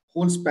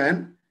 whole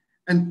span,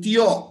 and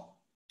theo.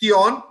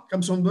 Theon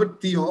comes from the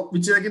word theo,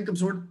 which again comes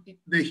from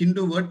the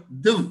Hindu word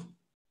div,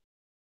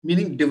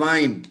 meaning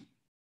divine.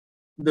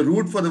 The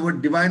root for the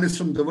word divine is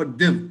from the word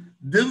div.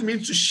 Div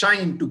means to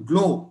shine, to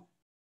glow.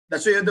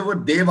 That's why you have the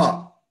word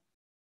deva.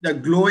 They're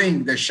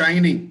glowing, they're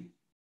shining,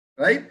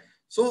 right?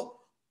 So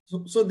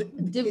the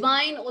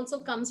divine also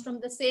comes from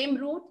the same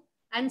root,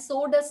 and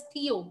so does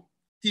theo.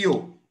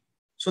 Theo.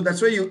 So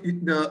that's why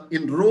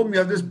in Rome you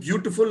have this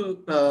beautiful,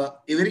 a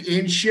very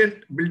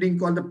ancient building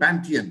called the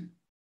Pantheon.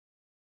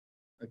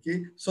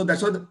 Okay, so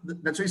that's why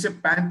you say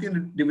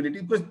pantheon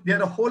divinity, because there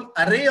are a whole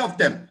array of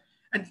them,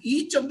 and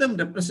each of them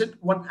represent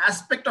one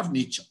aspect of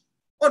nature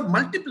or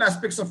multiple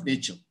aspects of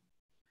nature.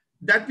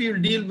 That we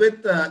will deal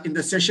with in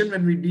the session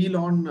when we deal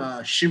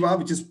on Shiva,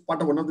 which is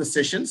part of one of the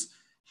sessions,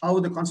 how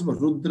the concept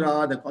of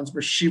Rudra, the concept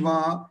of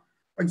Shiva,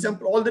 for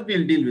example, all that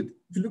we'll deal with.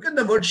 If you look at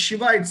the word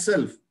Shiva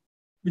itself,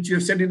 which you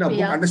have said in our book,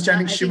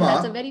 Understanding Shiva.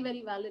 That's a very,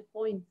 very valid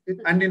point.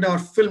 And in our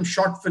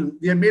short film,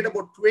 we have made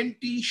about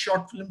 20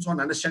 short films on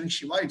Understanding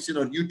Shiva. It's in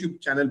our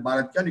YouTube channel,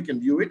 Bharatkan. You can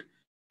view it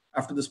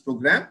after this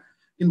program.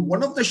 In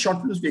one of the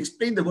short films, we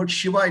explain the word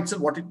Shiva itself,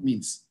 what it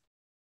means.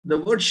 The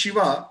word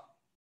Shiva.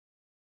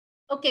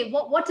 Okay,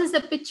 what is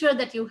the picture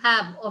that you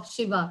have of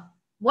Shiva?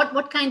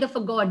 What kind of a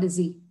god is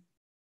he?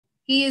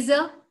 He is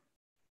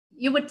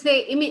you would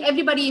say,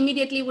 everybody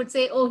immediately would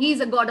say, oh, he's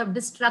a god of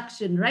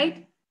destruction,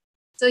 right?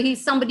 So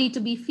he's somebody to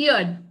be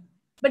feared.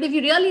 But if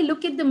you really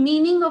look at the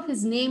meaning of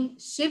his name,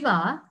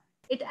 Shiva,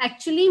 it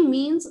actually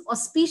means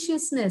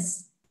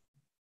auspiciousness.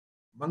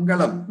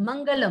 Mangalam.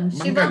 Mangalam.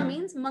 Shiva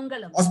means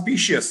Mangalam.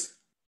 Auspicious.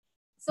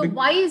 So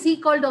why is he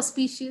called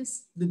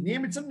auspicious? The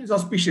name itself means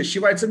auspicious.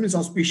 Shiva itself means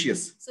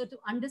auspicious. So to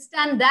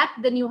understand that,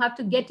 then you have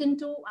to get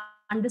into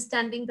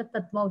understanding the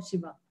Tattva of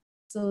Shiva.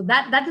 So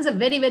that is a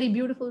very, very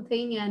beautiful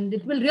thing. And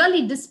it will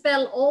really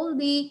dispel all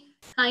the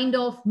kind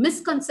of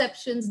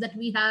misconceptions that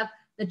we have,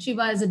 that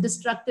Shiva is a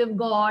destructive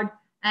god,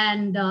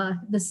 and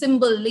the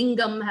symbol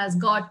lingam has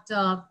got,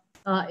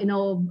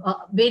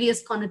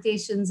 various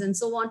connotations and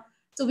so on.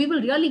 So we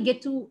will really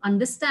get to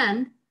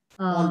understand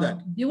all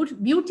that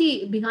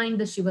beauty behind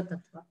the Shiva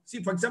Tattva.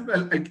 See, for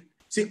example,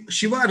 see,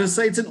 Shiva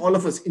resides in all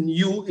of us, in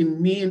you,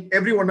 in me, in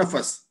every one of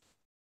us.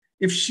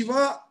 If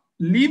Shiva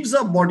leaves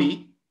our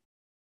body,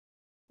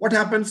 what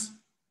happens?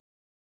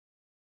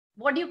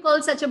 What do you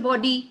call such a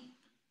body?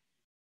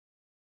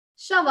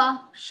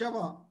 Shava.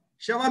 Shava.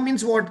 Shava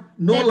means what?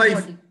 No dead life,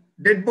 body.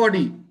 Dead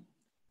body.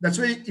 That's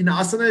why in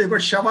asana you've got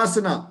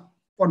Shavasana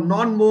for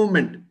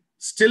non-movement,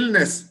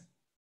 stillness.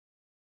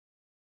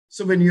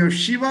 So when you have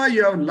Shiva,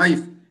 you have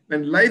life.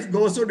 When life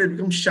goes out, it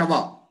becomes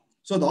Shava.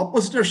 So the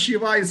opposite of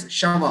Shiva is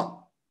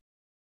Shava.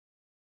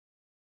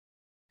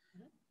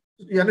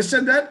 You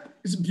understand that?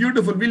 It's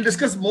beautiful. We'll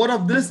discuss more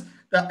of this,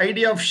 the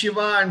idea of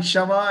Shiva and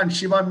Shava, and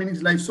Shiva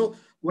means life. So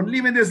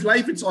only when there's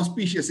life, it's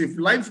auspicious. If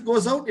life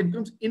goes out, it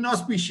becomes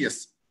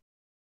inauspicious.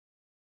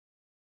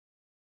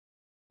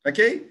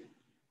 Okay?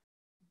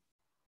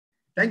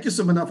 Thank you,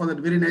 Sumana, for that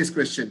very nice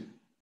question.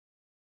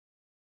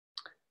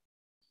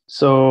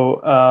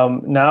 So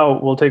now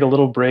we'll take a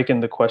little break in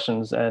the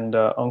questions, and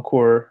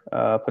Ankur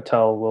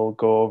Patel will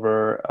go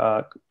over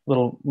a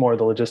little more of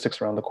the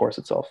logistics around the course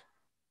itself.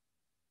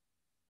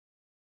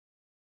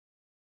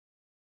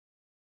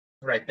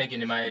 Right, thank you,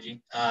 Nimayaji.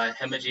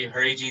 Hemaji,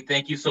 Hariji,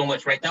 thank you so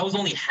much. Right, that was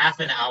only half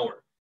an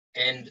hour.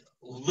 And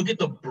look at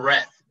the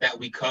breadth that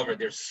we covered.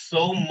 There's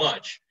so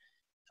much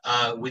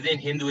within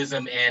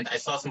Hinduism, and I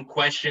saw some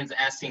questions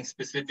asking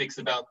specifics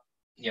about,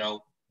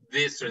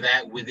 this or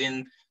that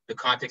within the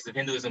context of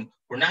Hinduism.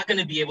 We're not going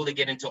to be able to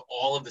get into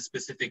all of the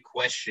specific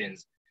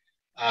questions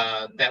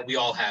that we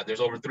all have. There's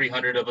over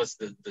 300 of us.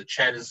 The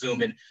chat is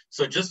zooming.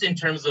 So just in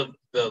terms of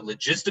the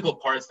logistical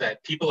parts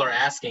that people are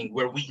asking,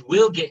 where we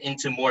will get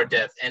into more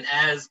depth, and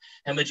as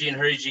Hemaji and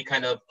Hariji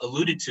kind of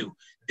alluded to,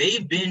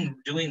 they've been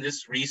doing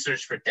this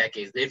research for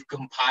decades. They've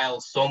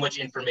compiled so much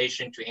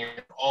information to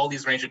answer all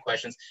these range of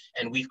questions,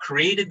 and we've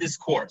created this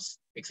course,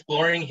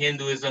 Exploring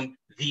Hinduism,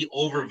 the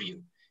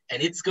Overview.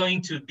 And it's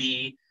going to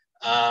be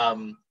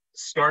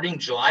starting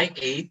July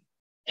 8th,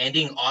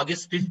 ending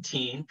August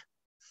 15th,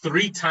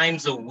 3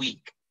 times a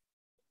week,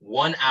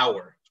 1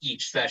 hour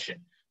each session.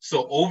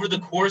 So over the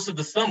course of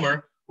the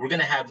summer, we're going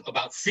to have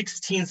about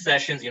 16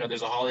 sessions. You know,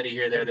 there's a holiday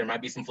here, there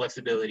might be some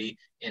flexibility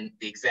in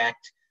the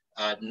exact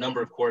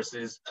number of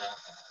courses,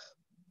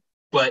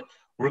 but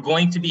we're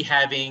going to be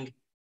having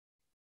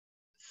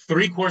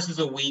 3 courses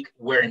a week,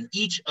 where in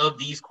each of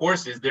these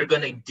courses, they're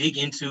going to dig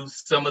into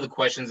some of the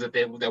questions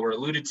that were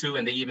alluded to.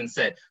 And they even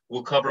said,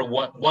 we'll cover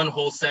one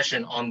whole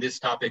session on this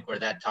topic or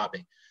that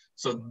topic.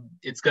 So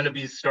it's going to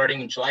be starting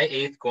in July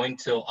 8th, going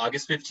till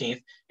August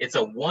 15th. It's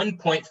a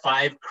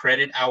 1.5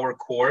 credit hour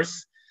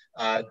course,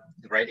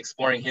 right?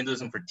 Exploring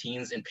Hinduism for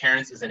Teens and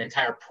Parents is an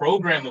entire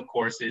program of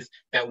courses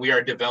that we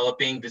are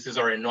developing. This is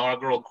our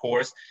inaugural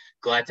course.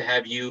 Glad to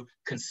have you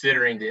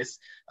considering this.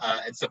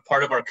 It's a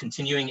part of our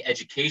continuing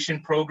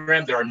education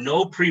program. There are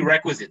no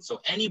prerequisites. So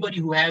anybody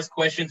who has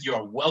questions, you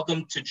are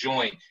welcome to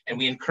join, and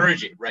we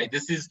encourage it, right?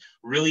 This is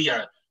really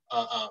a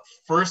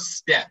first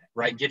step,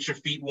 right? Get your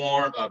feet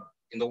warm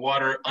in the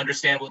water,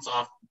 understand what's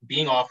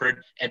being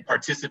offered, and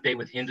participate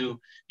with Hindu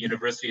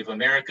University of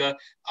America.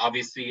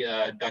 Obviously,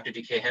 Dr.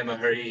 D.K.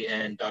 Hemahari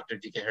and Dr.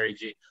 D.K.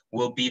 Hariji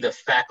will be the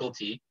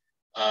faculty.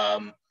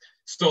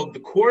 So the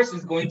course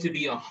is going to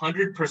be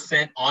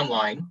 100%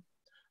 online,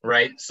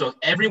 right? So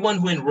everyone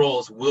who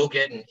enrolls will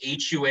get an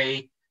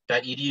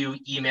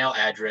hua.edu email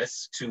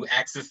address to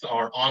access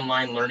our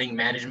online learning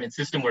management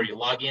system, where you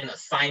log in,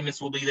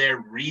 assignments will be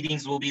there,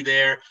 readings will be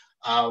there.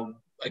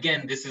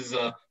 Again, this is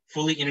a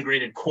fully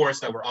integrated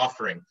course that we're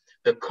offering.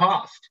 The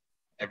cost,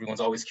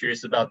 everyone's always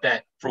curious about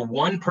that, for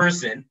one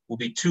person will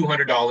be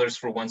 $200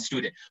 for one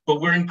student, but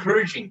we're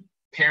encouraging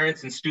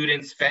parents and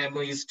students,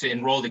 families to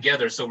enroll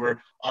together. So we're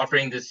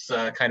offering this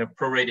kind of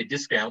prorated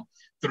discount,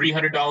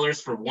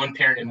 $300 for one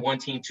parent and one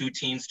teen, 2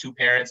 teens, 2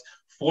 parents,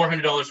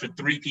 $400 for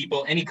 3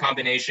 people, any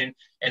combination,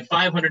 and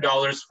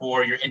 $500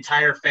 for your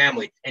entire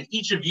family. And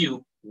each of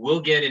you will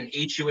get an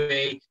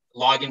HUA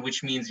login,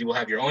 which means you will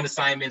have your own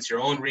assignments, your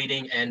own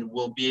reading, and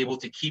will be able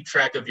to keep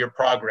track of your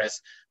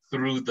progress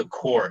through the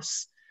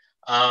course.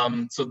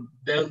 So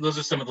those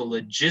are some of the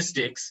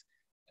logistics.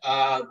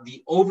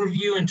 The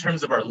overview in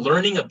terms of our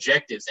learning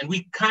objectives, and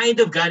we kind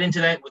of got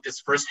into that with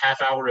this first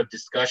half hour of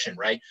discussion,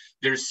 right?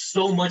 There's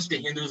so much to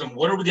Hinduism.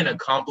 What are we going to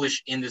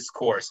accomplish in this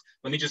course?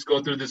 Let me just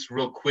go through this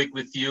real quick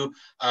with you.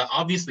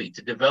 Obviously,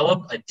 to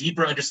develop a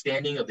deeper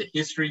understanding of the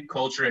history,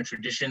 culture, and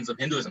traditions of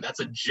Hinduism. That's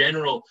a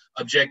general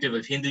objective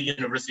of Hindu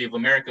University of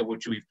America,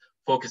 which we've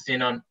focused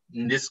in on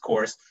in this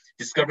course.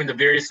 Discovering the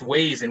various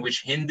ways in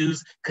which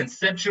Hindus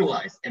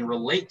conceptualize and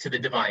relate to the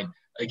divine.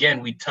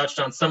 Again, we touched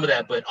on some of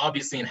that, but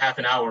obviously in half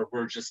an hour,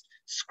 we're just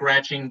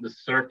scratching the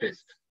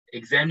surface.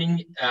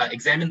 Examine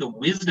the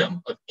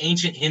wisdom of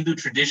ancient Hindu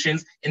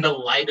traditions in the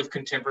light of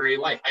contemporary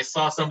life. I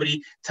saw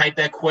somebody type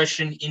that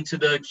question into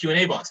the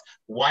Q&A box.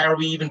 Why are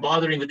we even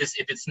bothering with this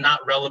if it's not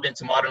relevant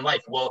to modern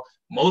life? Well,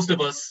 most of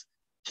us,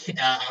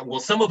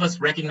 some of us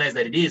recognize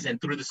that it is,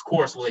 and through this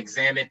course, we'll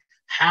examine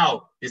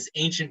how this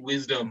ancient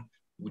wisdom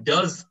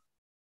does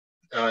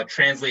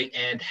translate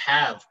and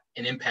have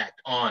an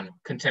impact on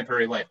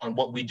contemporary life, on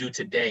what we do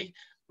today.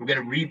 We're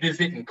going to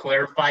revisit and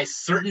clarify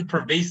certain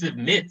pervasive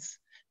myths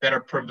that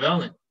are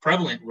prevalent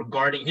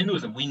regarding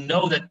Hinduism. We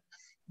know that,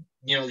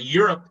 you know,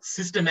 Europe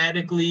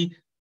systematically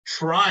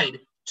tried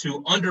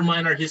to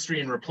undermine our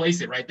history and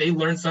replace it, right? They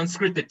learned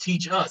Sanskrit to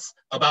teach us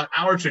about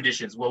our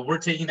traditions. Well, we're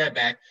taking that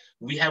back.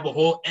 We have a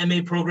whole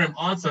MA program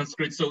on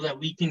Sanskrit so that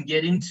we can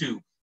get into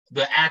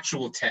the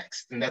actual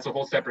text. And that's a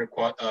whole separate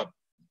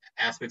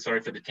aspect, sorry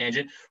for the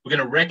tangent. We're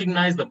going to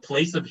recognize the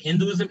place of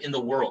Hinduism in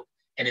the world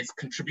and its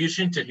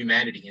contribution to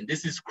humanity. And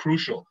this is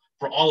crucial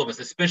for all of us,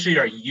 especially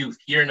our youth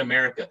here in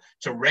America,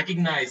 to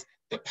recognize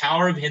the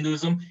power of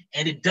Hinduism.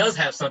 And it does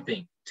have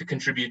something to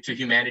contribute to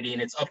humanity.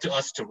 And it's up to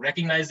us to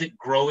recognize it,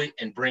 grow it,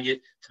 and bring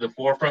it to the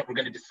forefront. We're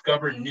going to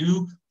discover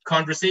new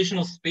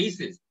conversational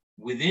spaces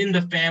within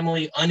the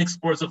family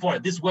unexplored so far.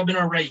 This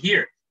webinar right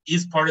here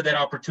is part of that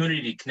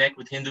opportunity to connect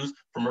with Hindus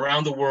from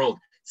around the world,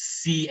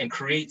 see and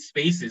create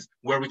spaces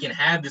where we can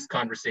have this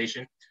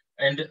conversation.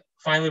 And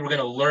finally, we're going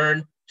to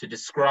learn to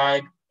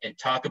describe and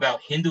talk about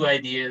Hindu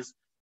ideas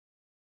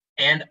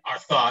and our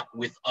thought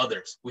with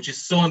others, which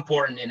is so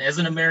important. And as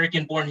an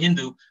American-born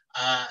Hindu,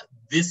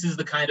 this is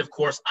the kind of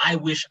course I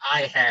wish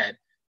I had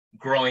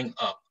growing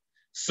up.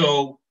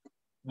 So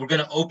we're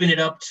going to open it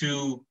up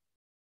to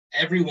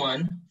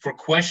everyone for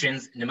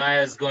questions.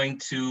 Nimaya is going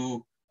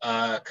to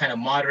kind of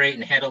moderate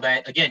and handle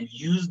that. Again,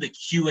 use the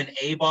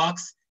Q&A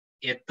box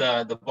at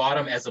the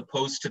bottom as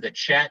opposed to the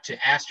chat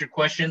to ask your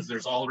questions.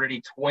 There's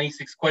already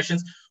 26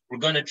 questions. We're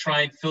going to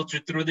try and filter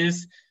through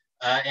this.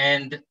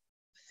 And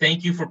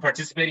thank you for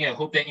participating. I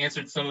hope that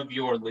answered some of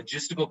your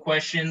logistical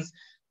questions.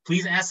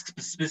 Please ask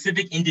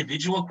specific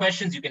individual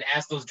questions. You can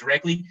ask those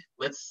directly.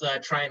 Let's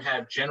try and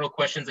have general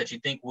questions that you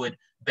think would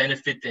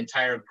benefit the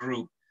entire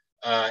group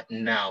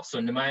now. So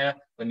Nimaya,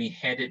 let me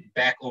hand it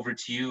back over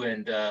to you,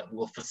 and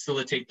we'll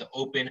facilitate the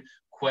open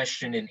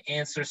question and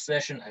answer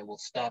session. I will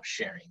stop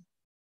sharing.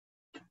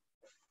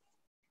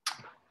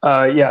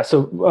 Yeah.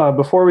 So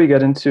before we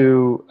get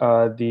into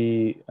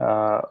the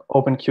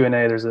open Q&A,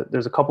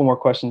 there's a couple more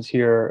questions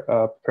here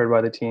prepared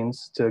by the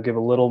teens to give a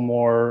little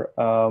more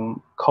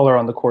color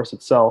on the course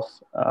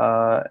itself,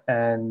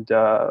 and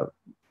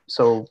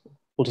so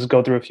we'll just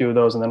go through a few of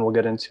those, and then we'll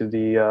get into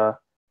the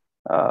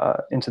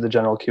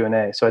general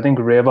Q&A. So I think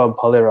Reva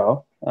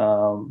Bhalerao,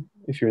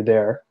 if you're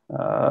there,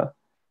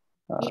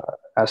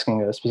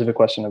 asking a specific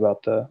question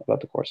about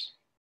the course.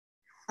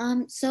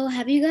 So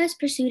have you guys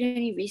pursued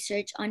any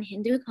research on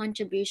Hindu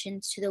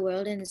contributions to the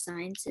world in the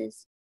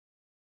sciences?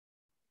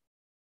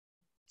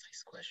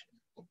 Nice question.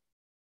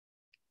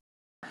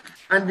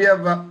 And we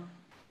have,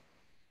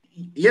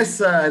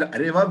 yes,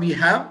 Reva, we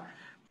have,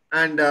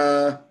 and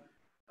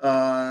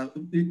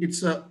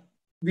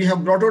we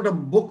have brought out a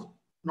book,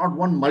 not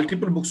one,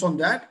 multiple books on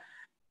that.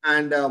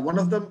 And one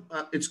of them,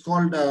 it's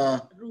called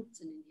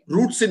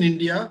Roots in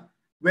India,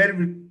 where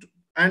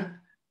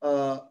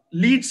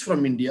Leads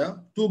from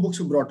India, 2 books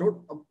we brought out,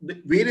 the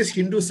various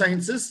Hindu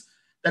sciences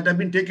that have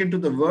been taken to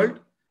the world,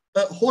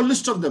 a whole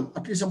list of them,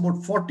 at least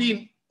about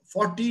 40,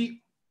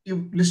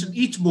 you listen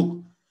each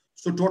book.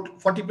 So total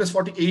 40 plus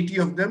 40, 80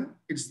 of them,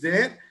 it's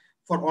there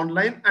for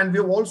online. And we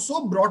have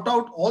also brought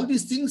out all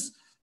these things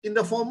in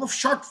the form of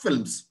short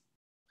films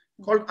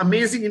called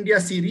Amazing India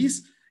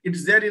series.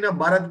 It's there in a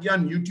Bharat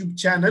Gyan YouTube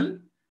channel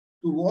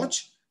to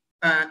watch.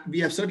 We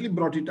have certainly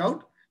brought it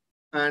out.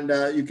 And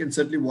you can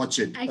certainly watch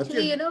it.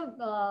 Actually,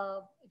 okay.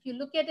 If you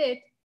look at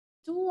it,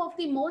 2 of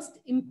the most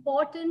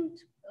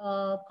important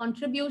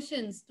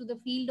contributions to the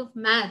field of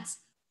maths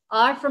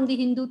are from the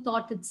Hindu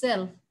thought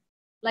itself.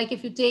 Like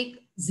if you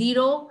take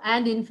 0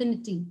 and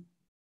infinity.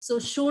 So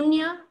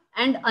Shunya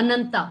and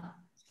Ananta.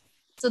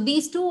 So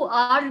these 2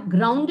 are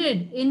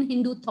grounded in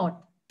Hindu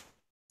thought.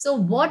 So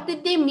what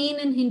did they mean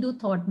in Hindu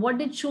thought? What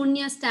did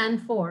Shunya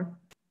stand for?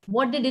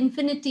 What did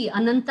infinity,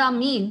 Ananta,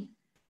 mean?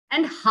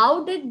 And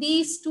how did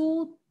these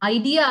 2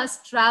 ideas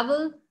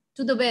travel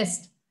to the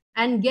West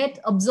and get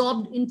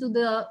absorbed into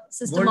the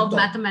system of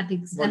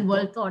mathematics and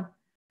world thought?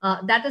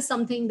 That is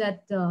something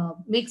that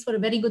makes for a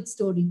very good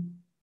story.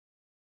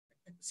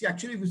 See,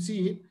 actually, if you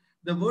see it,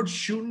 the word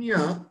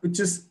Shunya, which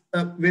is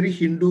a very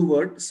Hindu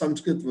word,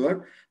 Sanskrit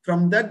word,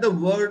 from that the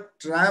word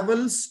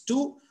travels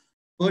to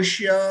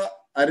Persia,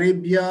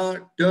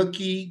 Arabia,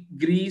 Turkey,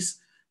 Greece,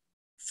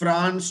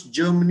 France,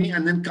 Germany,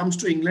 and then comes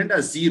to England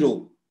as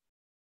 0.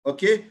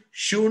 Okay,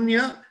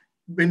 Shunya,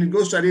 when it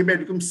goes to Arabia, it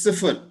becomes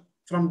Sifr.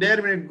 From there,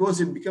 when it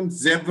goes, it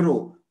becomes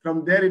Zebro.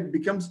 From there, it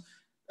becomes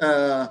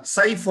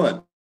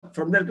Cipher.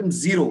 From there, it becomes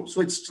 0.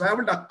 So it's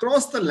traveled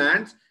across the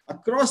lands,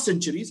 across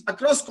centuries,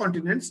 across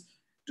continents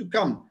to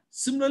come.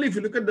 Similarly, if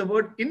you look at the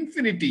word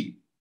infinity,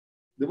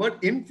 if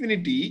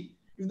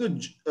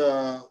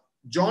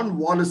John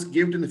Wallace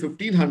gave it in the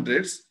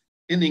 1500s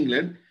in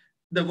England,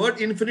 the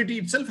word infinity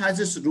itself has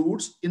its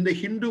roots in the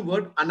Hindu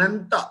word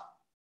Ananta.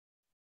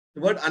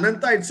 The word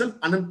Ananta itself,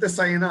 Ananta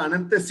Sayana,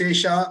 Ananta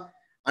Sesha,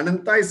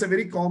 Ananta is a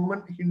very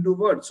common Hindu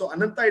word. So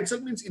Ananta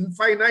itself means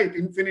infinite,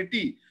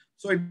 infinity.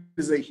 So it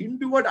is a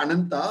Hindu word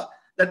Ananta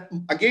that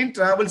again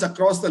travels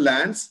across the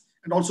lands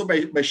and also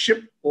by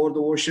ship over the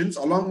oceans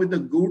along with the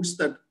goods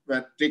that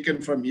were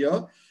taken from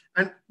here.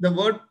 And the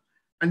word,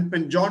 and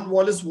when John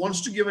Wallace wants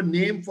to give a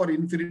name for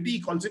infinity, he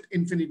calls it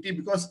infinity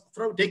because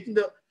from taking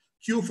the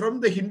cue from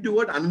the Hindu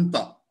word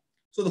Ananta.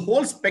 So the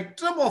whole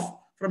spectrum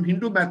from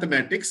Hindu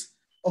mathematics,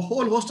 a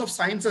whole host of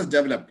science has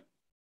developed.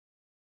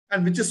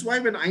 And which is why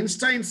when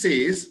Einstein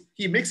says,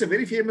 he makes a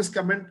very famous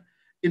comment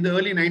in the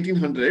early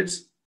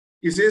 1900s,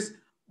 he says,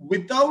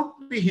 without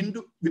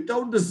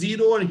the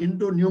 0 and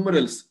Hindu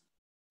numerals,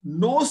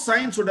 no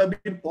science would have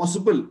been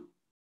possible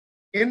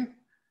in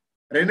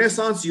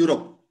Renaissance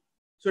Europe.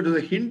 So it is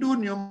the Hindu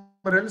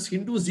numerals,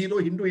 Hindu 0,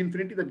 Hindu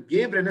infinity that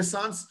gave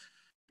Renaissance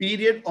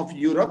period of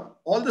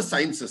Europe all the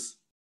sciences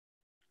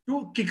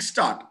to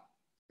kickstart.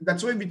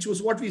 That's why, which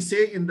was what we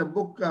say in the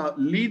book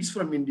Leads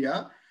from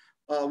India,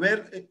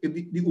 where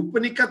the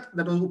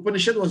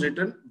Upanishad was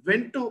written,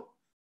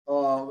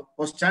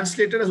 was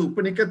translated as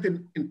Upanishad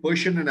in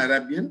Persian and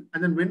Arabian,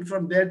 and then went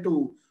from there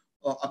to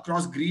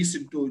across Greece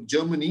into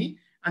Germany,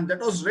 and that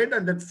was read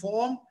and that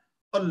formed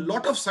a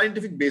lot of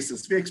scientific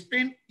basis. We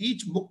explained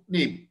each book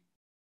name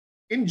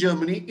in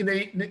Germany in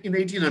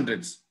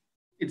 1800s.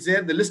 It's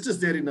there. The list is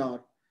there in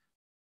our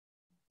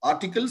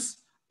articles,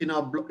 in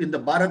the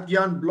Bharat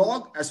Gyan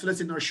blog, as well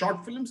as in our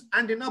short films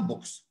and in our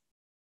books.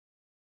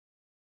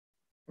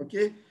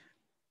 Okay.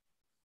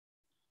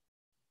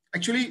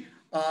 Actually,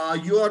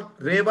 you are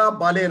Reva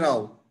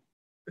Bhalerao.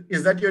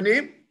 Is that your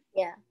name?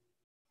 Yeah.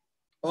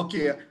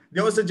 Okay.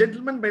 There was a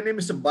gentleman by name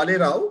Mr.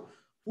 Bhalerao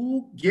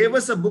who gave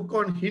us a book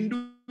on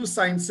Hindu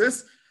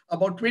sciences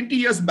about 20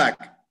 years back.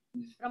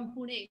 From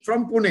Pune.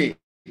 From Pune.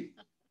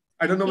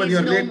 I don't know whether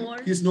you're late.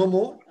 He's no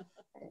more.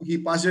 He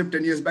passed away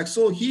 10 years back.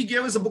 So he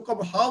gave us a book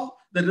of how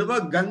the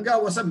river Ganga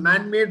was a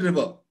man-made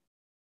river.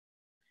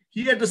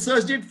 He had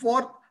researched it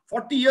for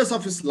 40 years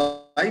of his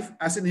life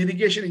as an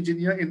irrigation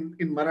engineer in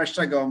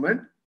Maharashtra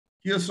government.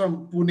 He was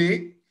from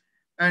Pune.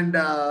 And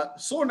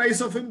so nice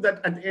of him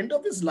that at the end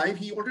of his life,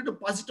 he wanted to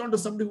pass it on to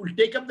somebody who will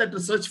take up that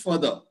research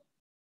further.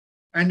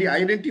 And he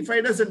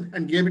identified us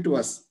and gave it to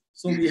us.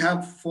 So we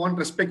have fond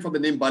respect for the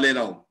name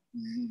Balerao.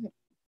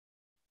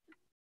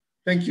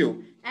 Thank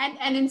you.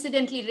 And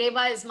incidentally,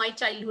 Reva is my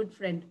childhood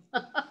friend.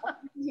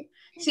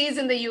 She's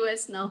in the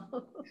US now.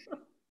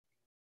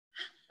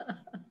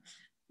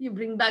 You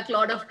bring back a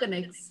lot of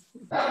connects.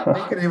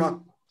 Thank you, Reva.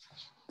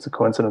 It's a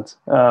coincidence.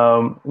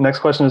 Next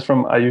question is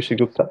from Ayushi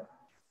Gupta.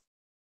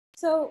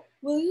 So,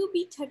 will you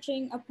be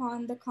touching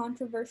upon the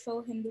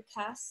controversial Hindu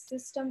caste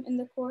system in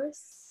the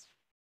course?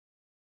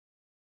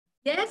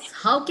 Yes,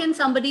 how can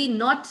somebody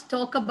not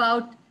talk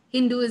about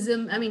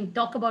Hinduism? I mean,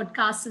 talk about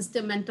caste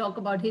system and talk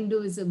about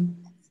Hinduism.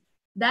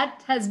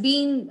 That has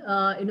been,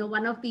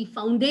 one of the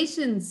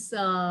foundations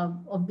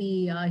of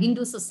the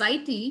Hindu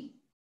society.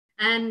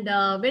 And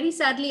very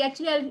sadly,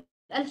 actually,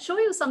 I'll show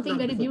you something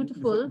very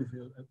beautiful.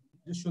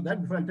 Just show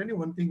that before I tell you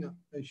one thing,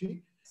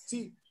 Aishi.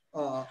 See,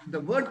 the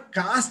word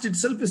caste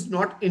itself is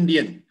not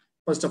Indian.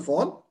 First of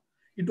all,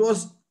 it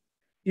was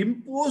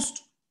imposed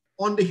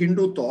on the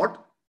Hindu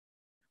thought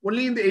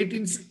only in the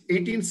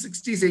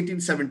 1860s,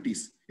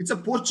 1870s. It's a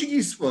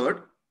Portuguese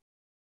word,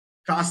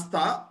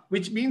 casta,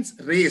 which means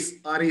race,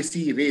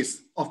 R-A-C,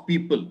 race of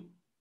people.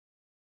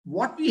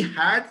 What we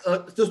had,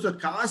 so the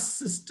caste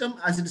system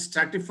as it is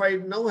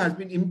stratified now has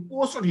been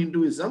imposed on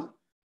Hinduism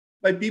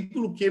by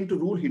people who came to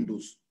rule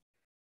Hindus.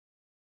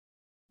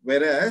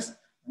 Whereas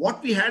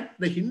what we had,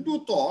 the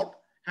Hindu thought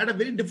had a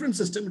very different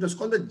system. It was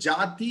called the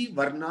Jati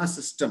Varna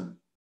system.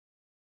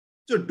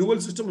 So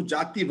dual system of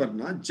Jati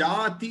Varna.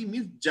 Jati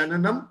means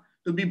Jananam,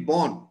 to be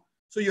born.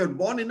 So you're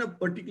born in a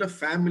particular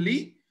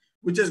family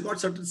which has got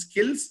certain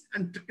skills,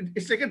 and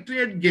it's like a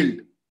trade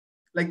guild,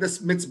 like the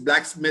smiths,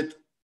 blacksmith,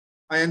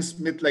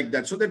 ironsmith, like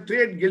that. So the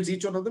trade guilds,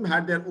 each one of them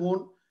had their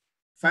own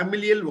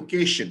familial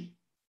vocation.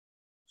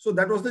 So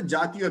that was the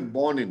Jati you're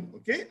born in,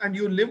 okay? And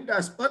you lived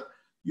as per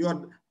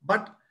your,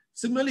 but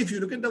similarly, if you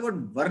look at the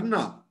word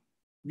Varna,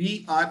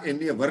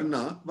 V-R-N-A,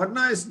 Varna,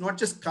 Varna is not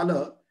just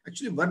color.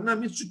 Actually, Varna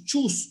means to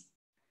choose.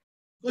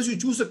 Because you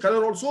choose a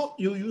color also,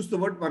 you use the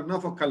word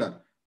Varna for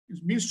color.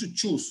 It means to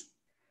choose,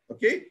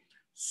 okay?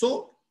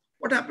 So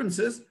what happens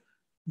is,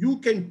 you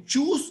can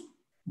choose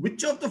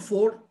which of the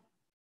four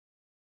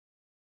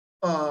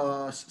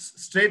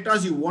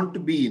stratas you want to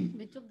be in.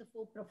 Which of the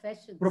four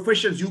professions?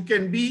 Professions. You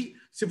can be,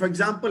 say for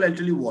example, I'll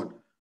tell you what.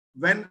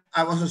 When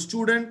I was a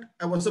student,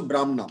 I was a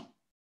Brahmana.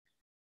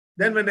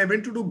 Then when I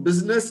went to do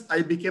business,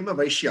 I became a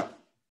Vaishya.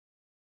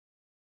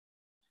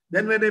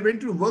 Then when I went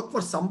to work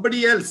for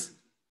somebody else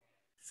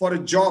for a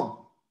job,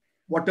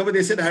 whatever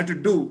they said I had to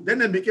do,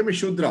 then I became a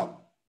Shudra.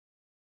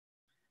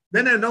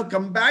 Then I now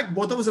come back,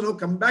 both of us have now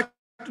come back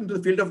into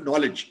the field of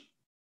knowledge.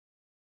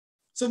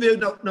 So we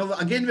have now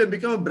again we have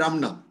become a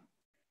Brahmana.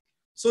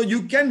 So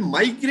you can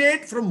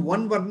migrate from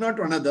one Varna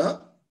to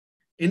another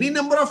any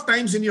number of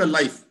times in your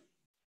life.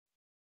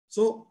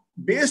 So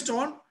based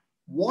on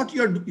what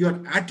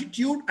your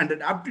attitude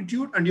and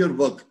aptitude and your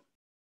work,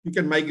 you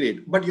can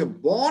migrate. But you're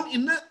born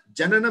in a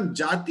Jananam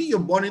Jati, you're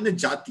born in a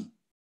Jati.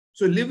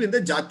 So you live in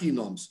the Jati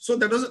norms. So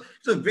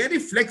it's a very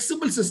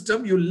flexible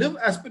system. You live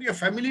as per your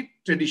family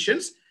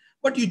traditions,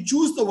 but you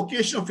choose the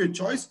vocation of your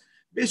choice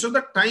based on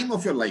the time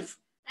of your life.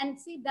 And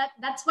see,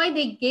 that's why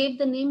they gave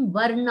the name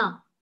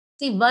Varna.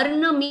 See,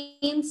 Varna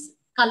means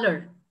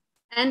color.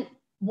 And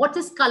what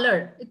is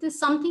color? It is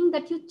something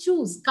that you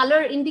choose.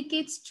 Color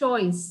indicates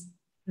choice,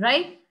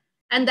 right?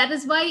 And that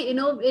is why, in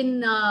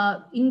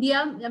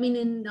India, I mean,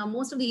 in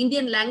most of the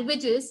Indian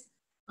languages,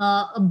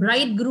 a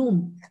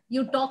bridegroom,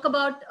 you talk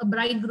about a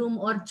bridegroom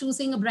or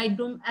choosing a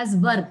bridegroom as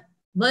Var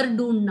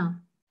Dundna.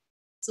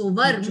 So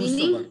Var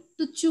meaning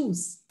to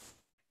choose.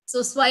 So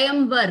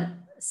Swayamvar,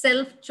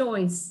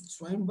 self-choice.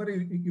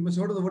 Swayamvar, you must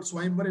have heard of the word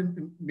Swayamvar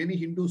in many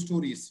Hindu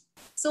stories.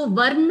 So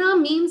Varna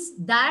means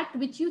that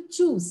which you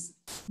choose,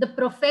 the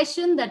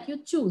profession that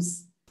you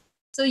choose.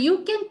 So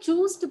you can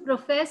choose to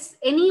profess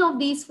any of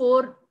these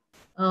four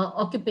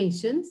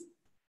occupations,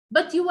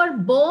 but you are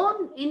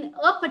born in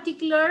a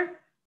particular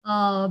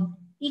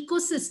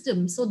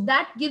ecosystem. So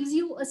that gives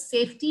you a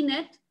safety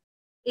net.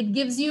 It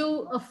gives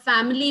you a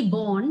family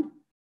bond,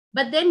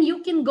 but then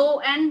you can go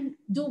and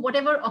do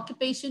whatever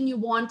occupation you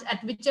want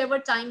at whichever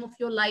time of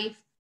your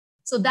life.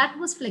 So that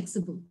was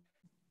flexible.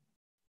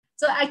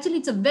 So actually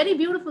it's a very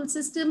beautiful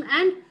system,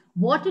 and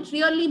what it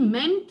really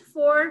meant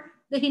for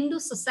the Hindu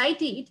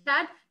society,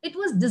 it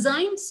was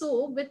designed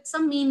so with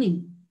some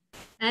meaning.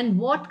 And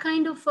what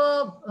kind of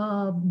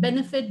a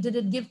benefit did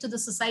it give to the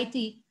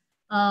society?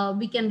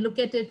 We can look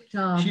at it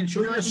She'll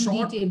show you a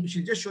short, detail.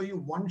 she'll just show you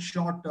one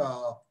short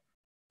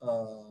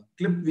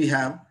clip we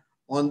have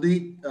on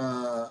the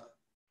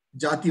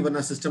Jati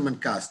Varna system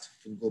and caste.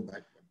 You can go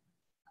back.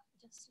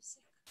 Just a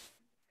sec.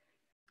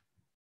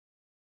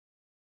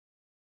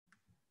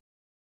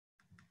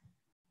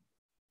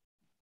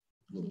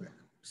 Go back.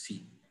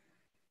 See.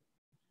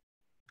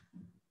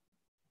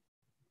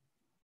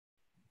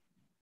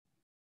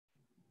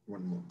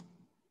 One more.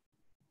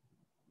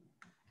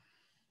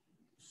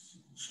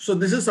 So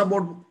this is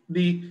about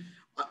the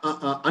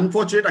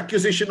unfortunate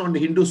accusation on the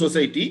Hindu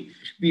society,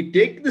 we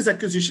take this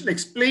accusation,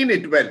 explain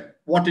it well,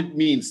 what it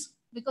means.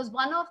 Because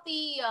one of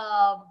the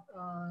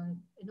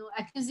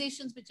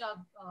accusations which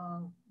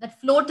are that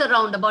float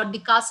around about the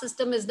caste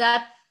system is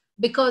that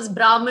because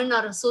Brahmin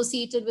are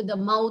associated with the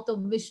mouth of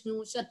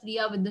Vishnu,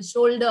 Kshatriya with the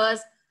shoulders,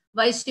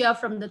 Vaishya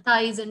from the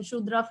thighs, and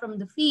Shudra from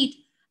the feet.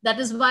 That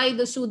is why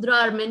the Shudra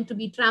are meant to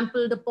be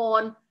trampled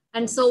upon,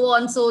 and so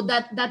on. So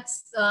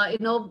that's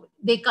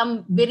they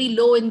come very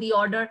low in the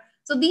order.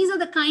 So these are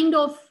the kind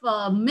of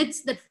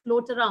myths that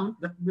float around.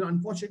 That were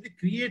unfortunately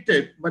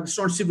created, but it's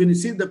not. When you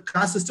see, the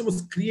caste system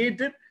was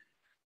created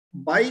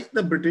by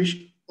the British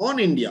on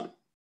India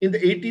in the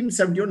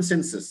 1871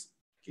 census.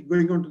 Okay,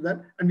 going on to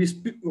that, and we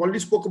already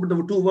spoke about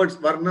the two words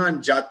Varna and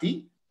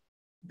Jati.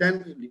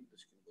 Then,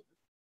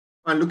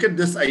 and look at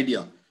this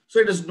idea. So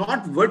it is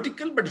not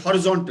vertical but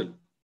horizontal.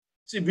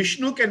 See,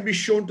 Vishnu can be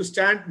shown to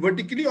stand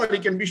vertically, or he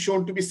can be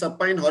shown to be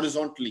supine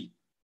horizontally.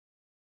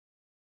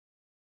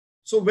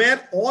 So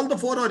where all the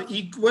four are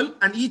equal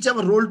and each have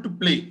a role to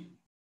play.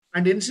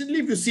 And instantly,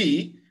 if you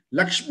see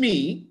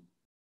Lakshmi,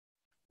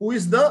 who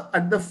is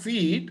at the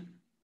feet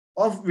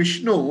of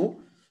Vishnu,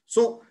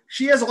 so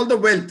she has all the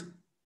wealth.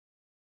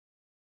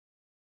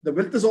 The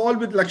wealth is all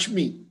with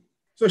Lakshmi.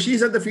 So she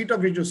is at the feet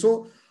of Vishnu.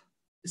 So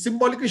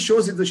symbolically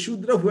shows it's the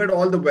Shudra who had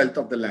all the wealth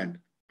of the land.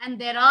 And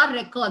there are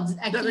records.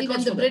 Actually,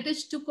 when the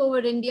British took over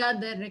India,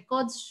 their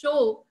records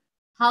show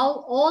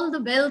how all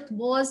the wealth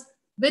was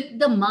with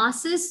the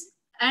masses,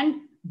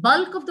 and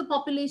bulk of the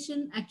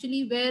population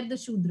actually were the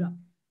Shudra.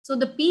 So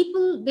the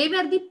people, they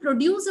were the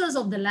producers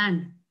of the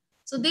land.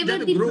 So they were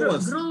the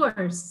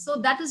growers.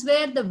 So that is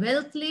where the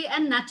wealth lay,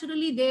 and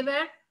naturally they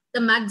were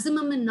the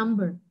maximum in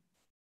number.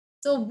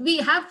 So we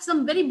have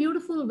some very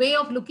beautiful way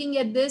of looking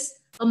at this,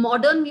 a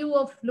modern view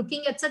of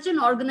looking at such an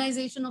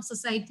organization of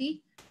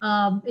society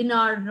in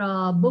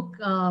our book,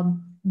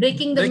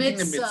 Breaking the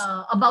Myths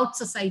about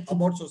Society.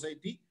 About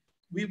society.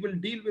 We will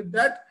deal with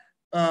that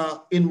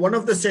in one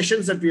of the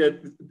sessions that we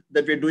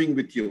are doing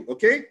with you.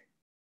 Okay,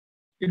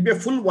 it'll be a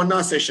full 1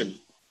 hour session.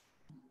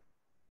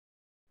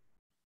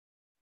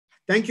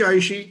 Thank you,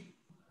 Aishi.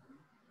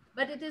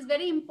 But it is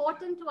very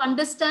important to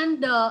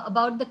understand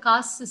about the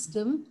caste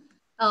system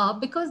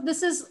because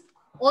this is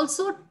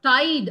also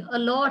tied a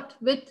lot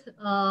with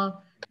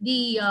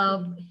the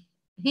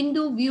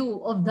Hindu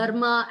view of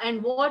dharma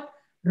and what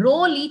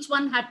role each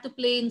one had to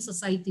play in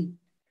society.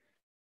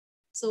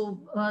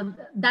 So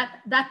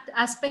that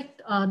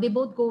aspect, they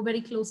both go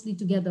very closely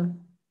together.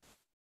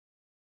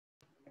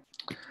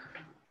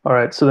 All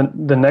right, so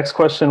the next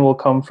question will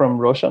come from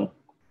Roshan.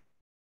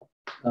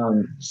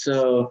 Will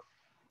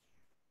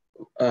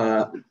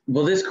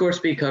this course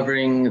be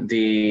covering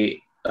the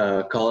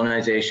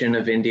colonization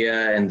of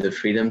India and the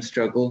freedom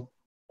struggle?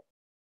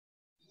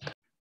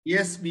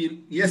 Yes,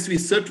 we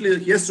certainly,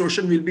 yes,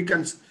 Roshan, will be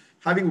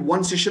having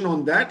one session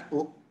on that.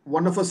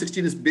 One of our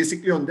 16 is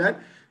basically on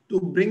that, to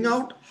bring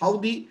out how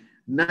the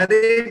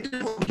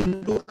narrative of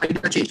Hindu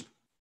idea changed.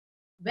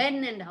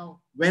 When and how.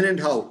 When and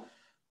how.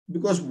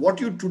 Because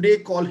what you today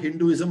call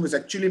Hinduism is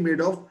actually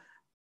made of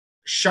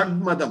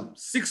Shadmadam,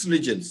 6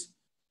 religions,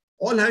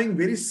 all having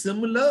very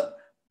similar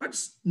but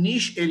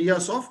niche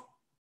areas of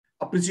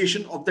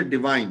appreciation of the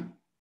divine,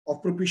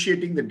 of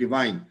propitiating the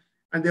divine.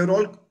 And they were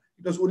all,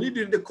 it was only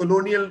during the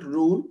colonial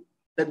rule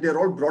that they're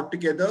all brought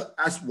together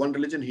as one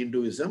religion,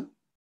 Hinduism.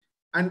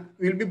 And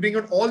we'll be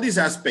bringing out all these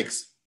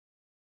aspects.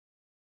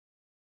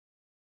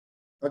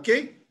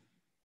 Okay?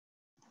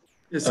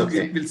 Yes, so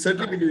okay. We'll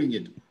certainly be doing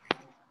it.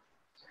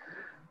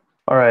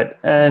 All right.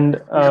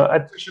 And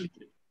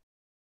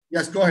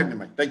yes, go ahead,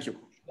 Nimai. Thank you.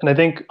 And I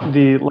think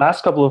the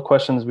last couple of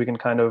questions, we can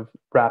kind of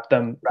wrap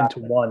them into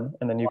one,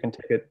 and then you can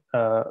take it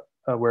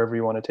wherever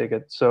you want to take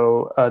it.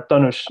 So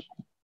Tanush,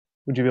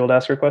 would you be able to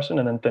ask your question?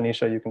 And then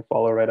Tanisha, you can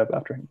follow right up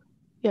after him.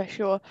 Yeah,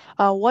 sure.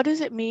 What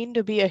does it mean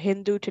to be a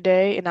Hindu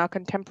today in our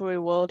contemporary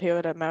world here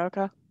in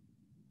America?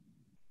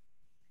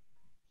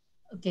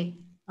 Okay.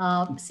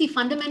 See,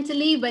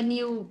 fundamentally, when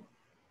you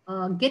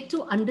get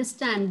to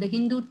understand the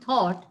Hindu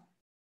thought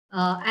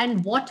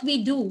and what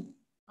we do,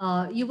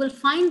 you will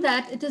find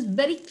that it is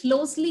very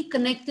closely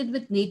connected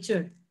with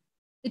nature.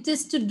 It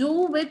is to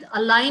do with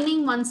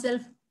aligning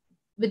oneself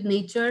with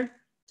nature,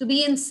 to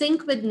be in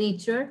sync with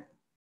nature.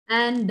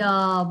 And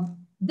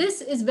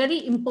this is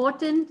very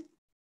important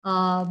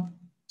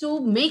to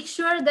make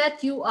sure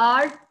that you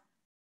are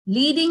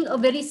leading a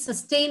very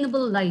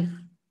sustainable life.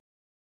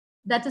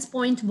 That is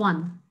point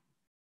one.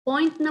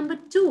 Point number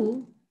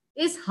two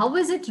is how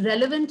is it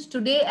relevant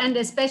today? And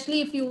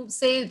especially if you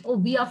say, oh,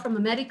 we are from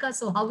America,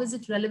 so how is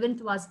it relevant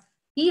to us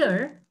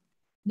here?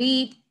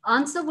 The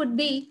answer would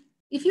be,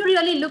 if you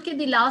really look at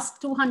the last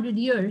 200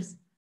 years,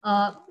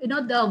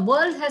 the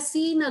world has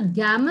seen a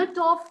gamut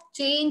of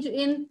change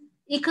in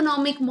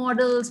economic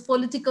models,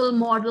 political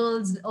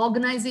models,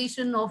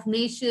 organization of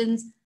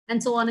nations,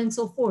 and so on and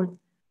so forth.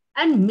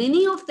 And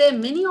many of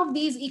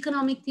these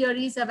economic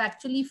theories have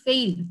actually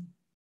failed.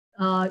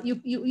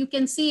 You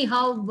can see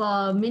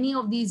how many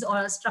of these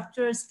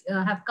structures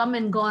have come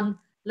and gone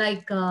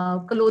like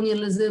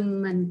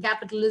colonialism and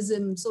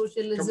capitalism,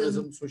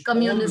 socialism,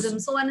 communism,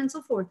 so on and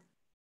so forth.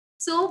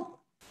 So,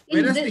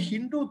 whereas the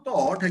Hindu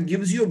thought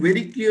gives you a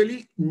very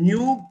clearly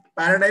new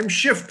paradigm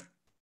shift.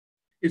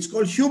 It's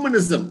called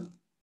humanism.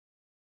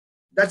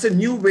 That's a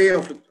new way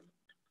of,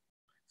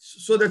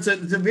 so it's a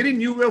very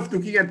new way of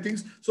looking at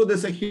things. So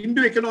there's a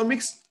Hindu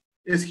economics,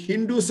 there's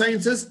Hindu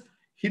sciences,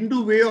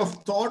 Hindu way of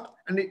thought,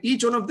 and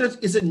each one of them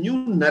is a new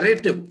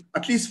narrative,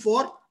 at least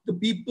for the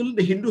people,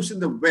 the Hindus in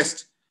the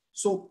West.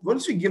 So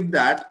once we give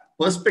that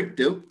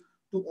perspective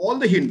to all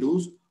the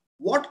Hindus,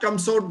 what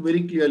comes out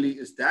very clearly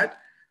is that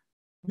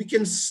we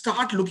can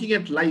start looking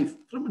at life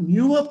from a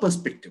newer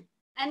perspective.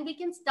 And we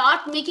can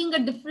start making a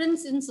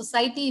difference in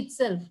society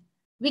itself.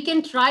 We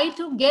can try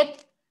to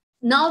get,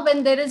 now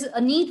when there is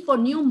a need for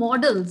new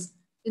models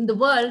in the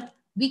world,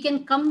 we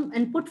can come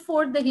and put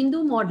forth the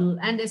Hindu model.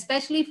 And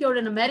especially if you're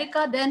in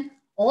America, then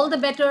all the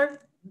better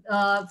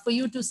for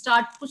you to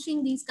start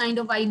pushing these kind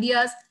of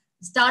ideas,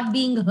 start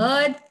being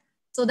heard,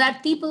 so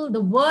that people,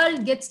 the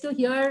world gets to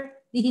hear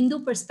the Hindu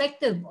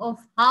perspective of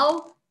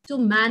how to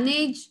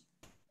manage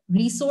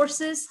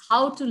resources,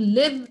 how to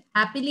live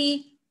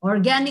happily,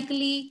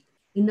 organically,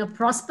 in a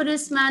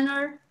prosperous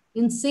manner,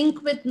 in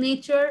sync with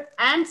nature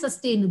and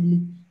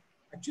sustainably.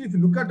 Actually, if you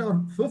look at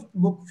our fifth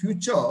book,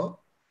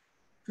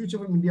 Future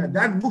of India,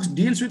 that book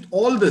deals with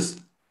all this.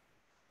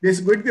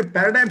 There's going to be a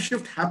paradigm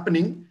shift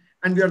happening,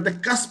 and we are at the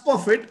cusp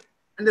of it.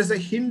 And there's a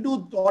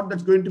Hindu thought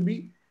that's going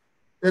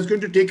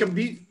to take up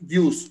the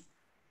views.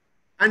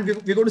 And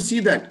we're going to see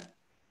that.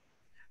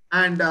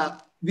 And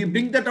we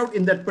bring that out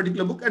in that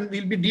particular book, and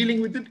we'll be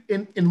dealing with it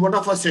in one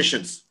of our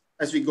sessions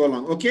as we go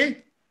along.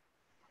 Okay?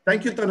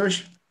 Thank you,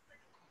 Tanush.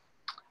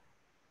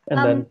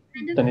 And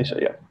then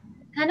Tanisha, yeah.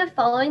 Kind of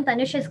following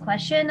Tanish's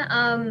question,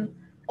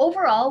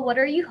 overall, what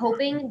are you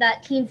hoping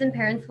that teens and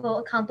parents will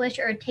accomplish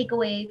or take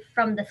away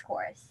from this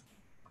course?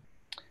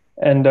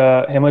 And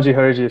Himaji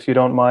Hariji, if you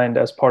don't mind,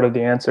 as part of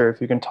the answer, if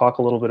you can talk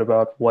a little bit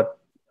about what,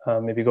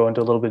 maybe go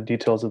into a little bit of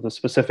details of the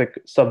specific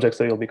subjects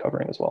that you'll be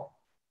covering as well.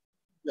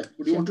 Yeah.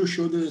 Would you want to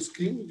show the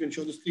screen? You can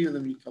show the screen and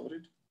then we'll cover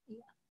it.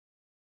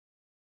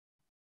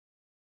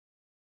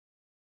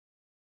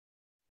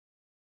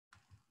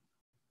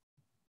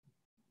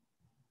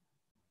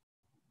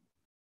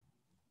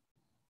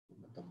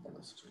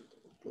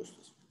 Close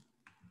this.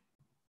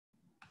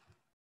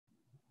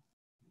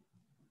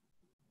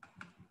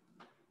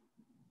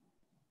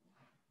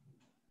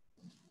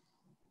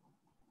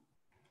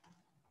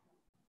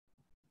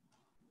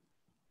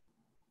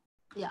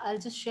 Yeah, I'll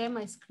just share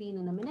my screen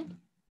in a minute.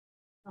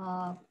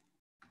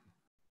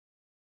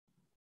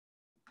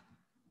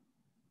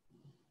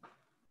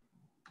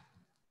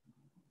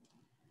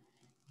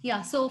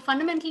 Yeah, so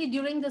fundamentally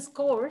during this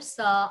course,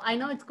 I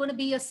know it's going to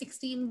be a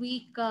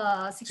 16-week,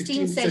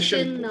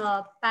 16-session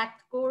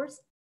packed course,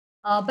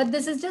 but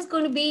this is just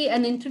going to be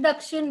an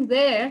introduction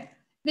where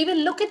we will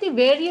look at the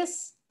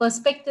various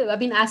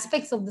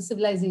aspects of the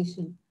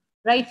civilization,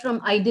 right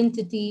from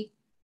identity,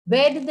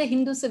 where did the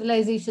Hindu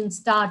civilization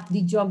start,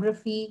 the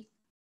geography,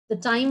 the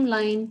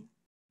timeline,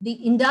 the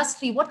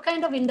industry, what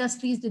kind of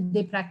industries did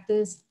they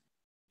practice?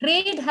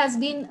 Trade has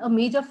been a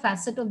major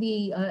facet of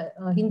the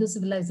Hindu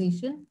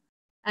civilization.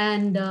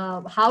 And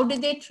how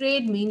did they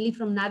trade? Mainly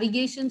from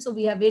navigation. So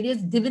we have various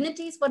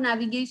divinities for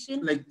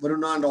navigation. Like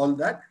Varuna and all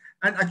that.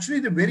 And actually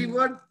the very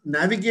word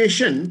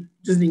navigation,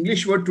 which is an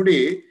English word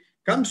today,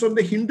 comes from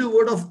the Hindu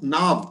word of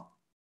Nav,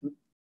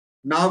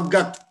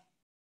 Navgat.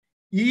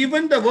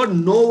 Even the word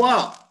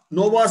Noah,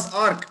 Noah's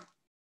Ark,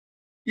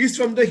 is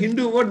from the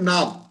Hindu word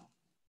Nav.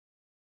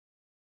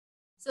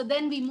 So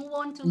then we move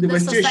on to the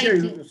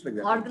society,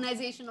 like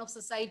organization of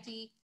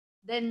society.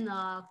 Then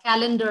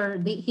calendar,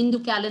 the Hindu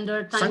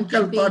calendar,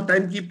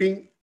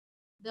 timekeeping.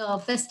 The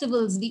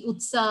festivals, the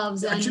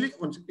utsavs. Actually,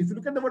 if you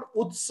look at the word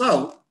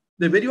utsav,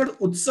 the very word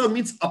utsav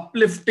means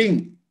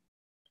uplifting.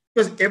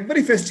 Because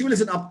every festival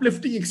is an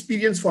uplifting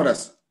experience for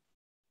us.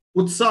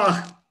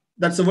 Utsah,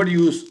 that's the word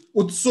you use.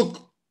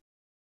 Utsuk,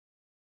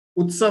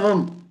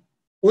 utsavam.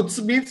 Uts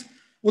means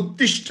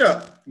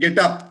uttishta, get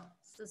up.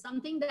 So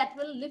something that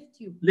will lift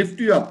you. Lift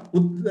you up.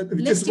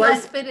 Which is why,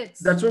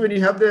 spirits. That's why when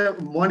you have the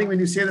morning, when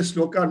you say the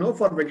sloka, no,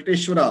 for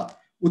Venkateshwara,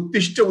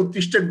 Uttishta,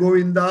 Uttishta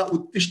Govinda,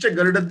 Uttishta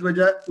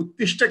Garudadvaja,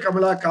 Uttishta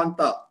Kamala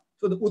Kanta.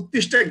 So the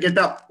Uttishta, get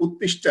up,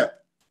 Uttishta,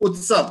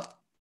 Utsav,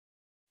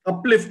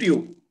 uplift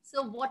you.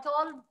 So what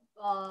all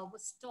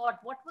was taught?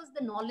 What was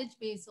the knowledge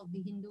base of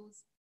the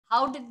Hindus?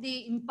 How did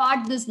they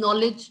impart this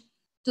knowledge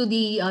to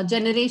the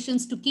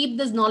generations to keep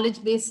this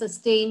knowledge base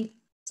sustained?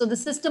 So the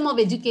system of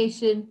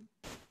education,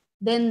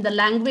 then the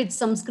language,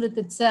 Sanskrit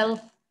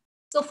itself.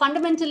 So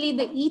fundamentally,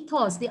 the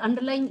ethos, the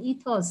underlying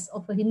ethos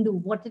of a Hindu,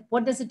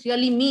 what does it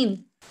really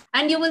mean?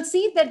 And you will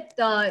see that,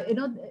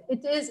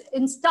 it is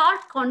in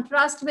stark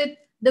contrast with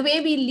the way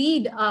we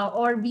lead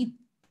or we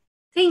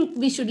think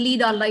we should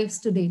lead our lives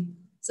today.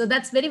 So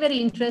that's very, very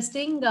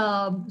interesting.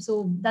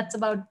 So that's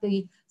about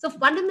so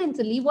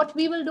fundamentally, what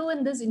we will do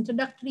in this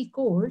introductory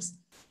course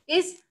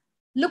is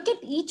look at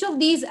each of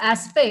these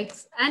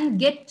aspects and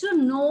get to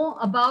know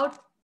about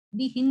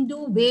the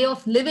Hindu way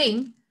of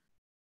living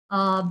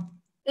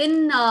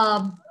in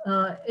a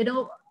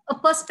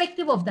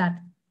perspective of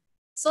that,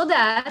 so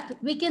that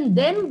we can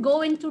then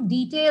go into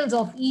details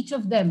of each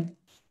of them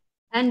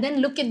and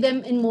then look at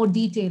them in more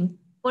detail.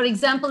 For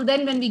example,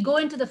 then when we go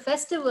into the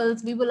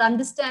festivals, we will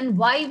understand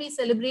why we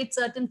celebrate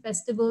certain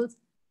festivals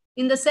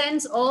in the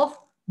sense of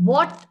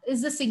what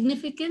is the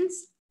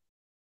significance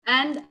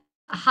and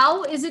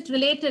how is it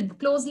related,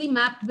 closely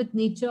mapped with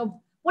nature.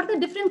 What are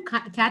the different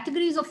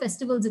categories of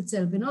festivals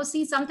itself?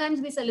 See,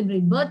 sometimes we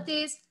celebrate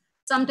birthdays,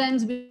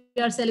 sometimes we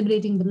are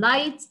celebrating the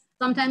lights,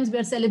 sometimes we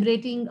are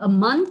celebrating a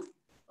month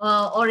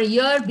or a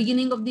year,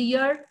 beginning of the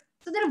year.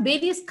 So there are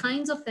various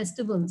kinds of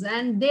festivals,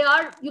 and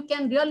you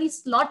can really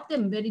slot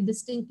them very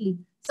distinctly.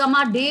 Some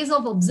are days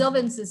of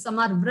observances, some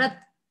are vrat,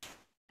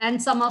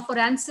 and some are for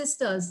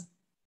ancestors.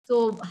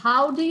 So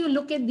how do you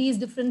look at these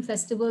different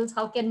festivals?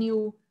 How can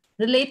you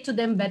relate to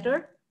them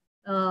better?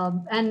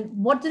 And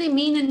what do they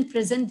mean in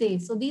present day?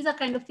 So these are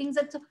kind of things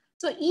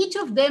so each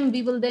of them,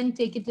 we will then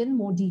take it in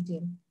more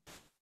detail.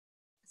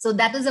 So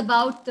that is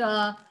about,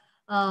 and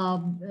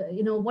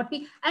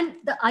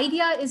the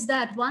idea is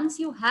that once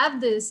you have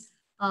this,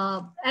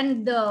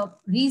 and the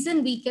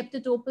reason we kept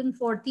it open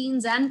for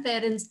teens and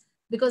parents,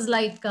 because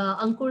like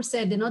Ankur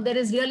said, there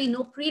is really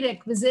no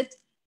prerequisite.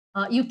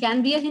 You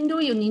can be a Hindu,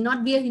 you need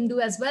not be a Hindu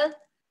as well.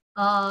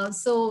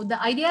 So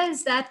the idea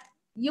is that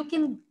you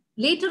can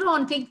later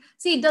on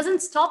see, it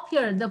doesn't stop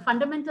here. The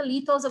fundamental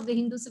ethos of the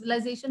Hindu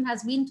civilization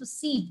has been to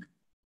seek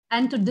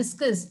and to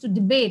discuss, to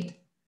debate.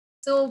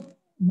 So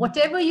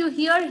whatever you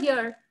hear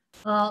here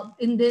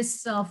in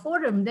this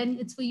forum, then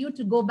it's for you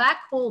to go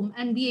back home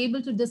and be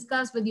able to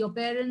discuss with your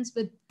parents,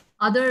 with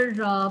other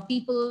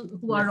people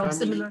who are of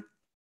similar.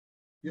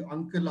 Your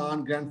uncle,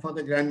 aunt,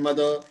 grandfather,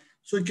 grandmother.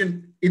 So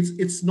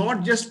it's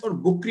not just for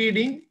book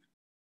reading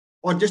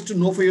or just to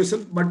know for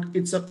yourself, but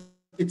it's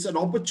an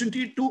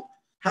opportunity to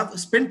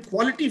spend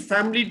quality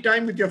family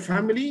time with your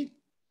family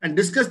and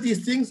discuss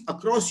these things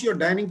across your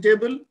dining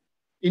table,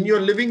 in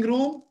your living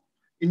room,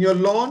 in your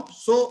lawn.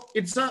 So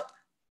it's a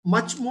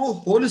much more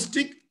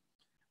holistic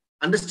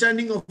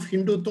understanding of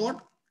Hindu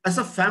thought as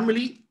a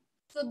family.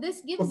 So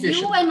this gives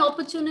you an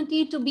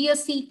opportunity to be a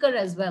seeker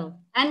as well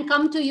and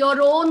come to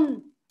your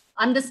own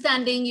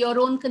understanding, your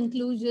own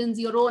conclusions,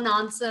 your own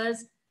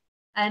answers,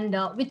 and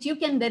which you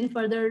can then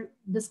further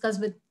discuss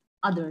with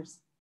others.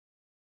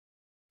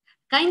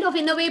 Kind of,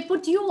 in a way,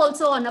 put you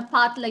also on a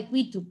path like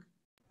we took.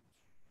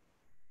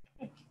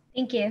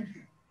 Thank you.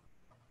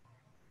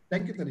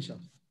 Thank you, Tanisha.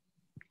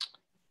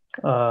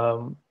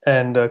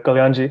 And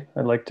Kalyanji,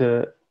 I'd like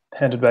to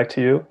hand it back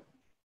to you.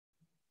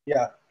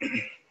 Yeah.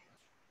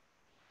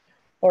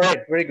 All right,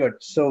 very good.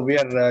 So we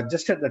are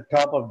just at the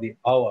top of the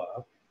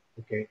hour,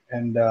 okay,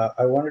 and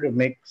I wanted to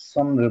make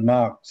some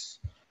remarks.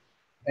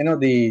 I know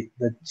the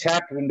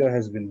chat window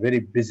has been very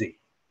busy.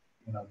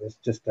 There's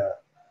just a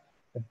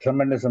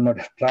tremendous amount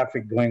of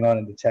traffic going on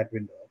in the chat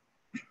window.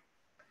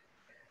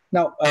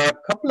 Now, a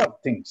couple of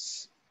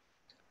things.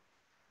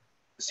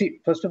 See,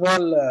 first of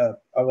all,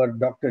 our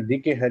Dr.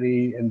 D.K.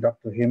 Hari and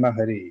Dr. Hema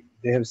Hari,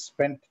 they have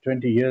spent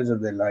 20 years of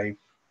their life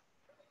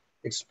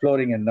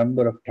exploring a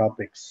number of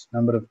topics,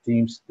 number of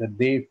themes that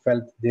they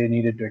felt they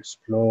needed to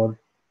explore,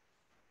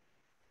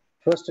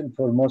 first and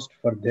foremost,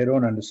 for their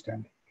own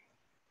understanding.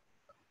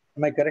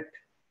 Am I correct?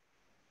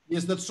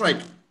 Yes, that's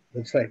right.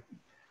 That's right.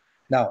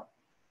 Now,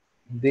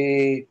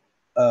 they,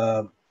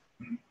 and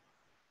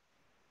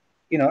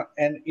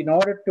in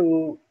order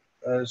to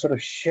sort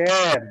of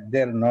share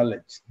their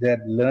knowledge,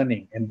 their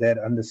learning, and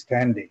their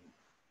understanding,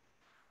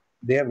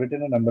 they have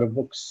written a number of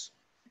books.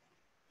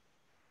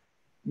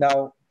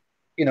 Now,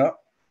 we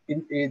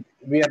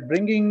are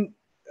bringing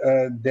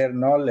their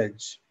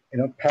knowledge,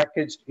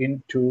 packaged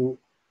into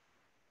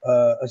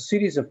a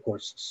series of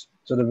courses.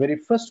 So the very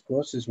first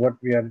course is what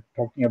we are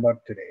talking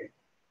about today.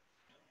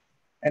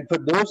 And for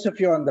those of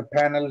you on the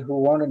panel who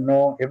want to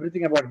know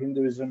everything about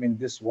Hinduism in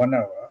this 1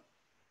 hour,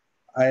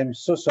 I am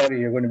so sorry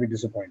you're going to be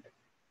disappointed.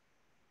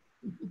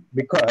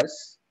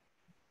 Because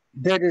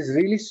there is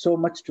really so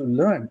much to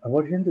learn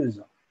about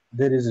Hinduism.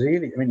 There is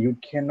really, you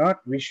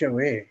cannot wish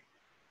away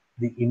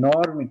the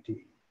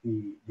enormity,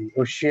 the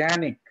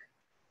oceanic,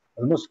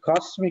 almost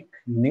cosmic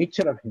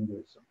nature of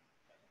Hinduism.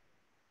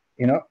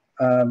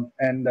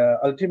 And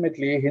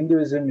ultimately,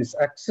 Hinduism is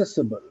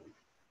accessible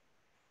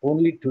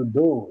only to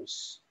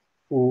those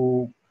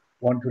who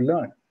want to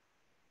learn,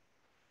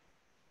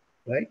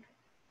 right?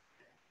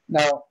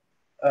 Now,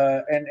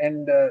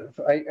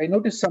 I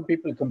noticed some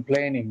people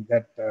complaining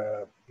that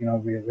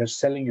we're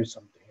selling you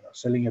something,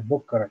 selling a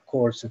book or a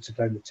course,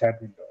 etc. in the chat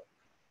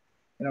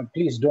window.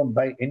 Please don't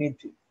buy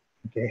anything.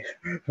 Okay,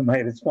 my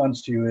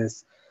response to you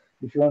is,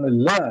 if you want to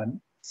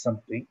learn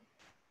something,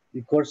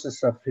 the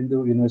courses of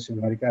Hindu University of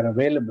America are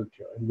available to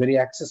you and very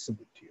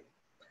accessible to you.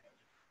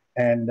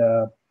 And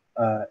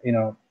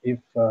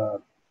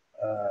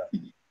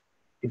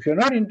if you're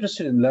not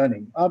interested in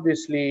learning,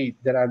 obviously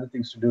there are other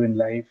things to do in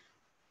life,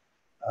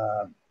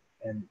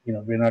 and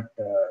we're not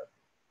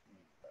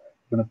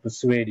going to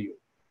persuade you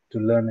to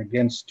learn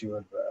against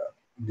your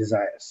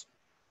desires.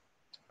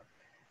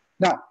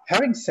 Now,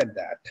 having said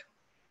that,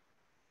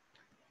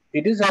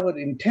 it is our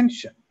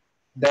intention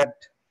that,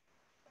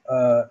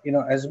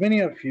 as many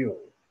of you,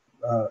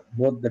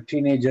 both the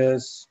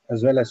teenagers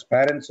as well as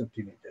parents of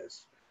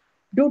teenagers,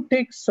 do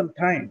take some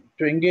time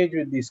to engage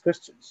with these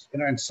questions.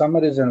 And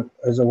summer is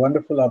a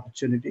wonderful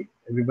opportunity.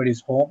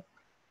 Everybody's home,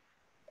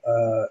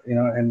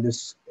 and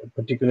this,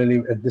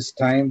 particularly at this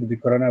time, with the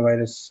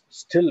coronavirus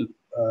still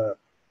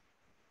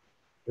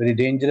very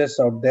dangerous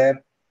out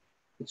there.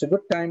 It's a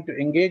good time to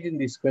engage in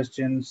these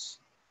questions,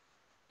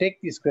 take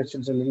these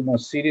questions a little more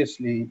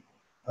seriously,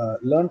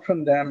 learn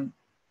from them.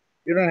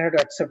 You don't have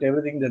to accept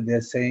everything that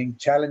they're saying,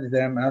 challenge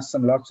them, ask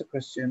them lots of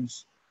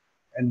questions,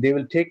 and they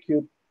will take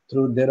you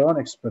through their own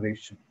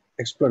exploration.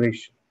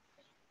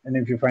 And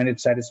if you find it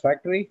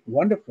satisfactory,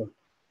 wonderful.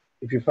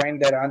 If you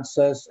find their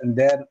answers and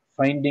their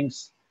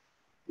findings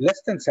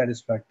less than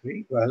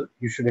satisfactory, well,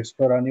 you should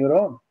explore on your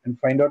own and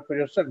find out for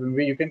yourself in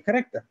way you can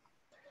correct them.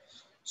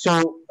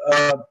 So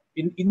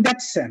in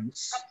that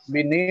sense,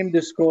 we named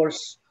this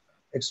course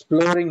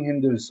Exploring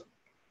Hinduism,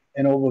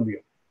 an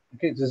overview.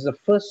 Okay, this is the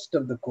first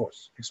of the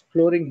course,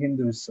 Exploring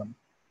Hinduism,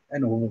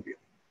 an overview.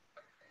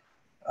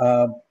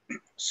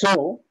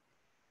 So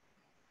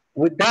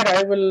with that,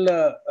 I will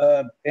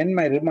end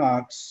my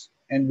remarks,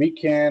 and we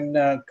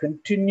can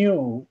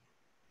continue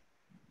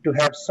to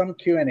have some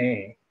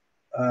Q&A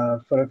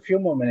for a few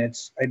more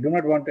minutes. I do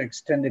not want to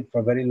extend it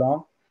for very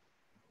long,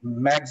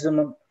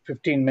 maximum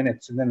 15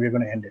 minutes, and then we're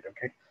going to end it,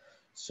 okay?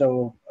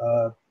 So,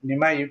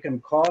 Nimai, you can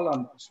call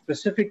on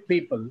specific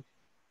people.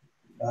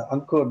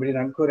 Between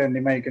Ankur and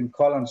Nimai, you can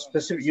call on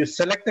specific, you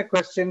select the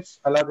questions,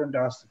 allow them to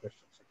ask the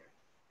questions. Okay?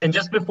 And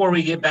just before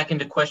we get back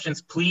into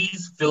questions,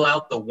 please fill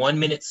out the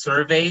 1-minute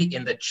survey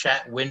in the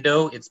chat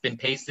window. It's been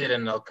pasted,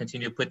 and I'll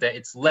continue to put that.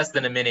 It's less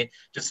than a minute.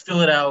 Just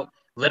fill it out.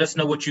 Let us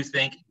know what you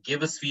think.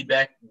 Give us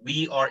feedback.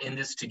 We are in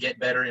this to get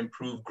better,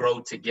 improve,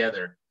 grow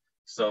together.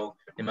 So,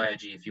 Nimai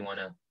Ji, if you want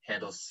to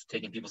handle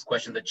taking people's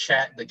questions,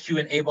 the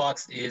Q&A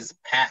box is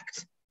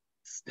packed.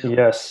 Still.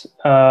 Yes.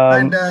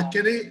 And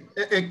can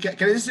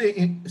I just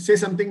say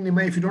something,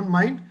 Nimai, if you don't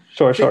mind?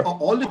 Sure.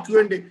 All the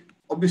Q&A,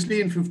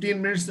 obviously in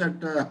 15 minutes that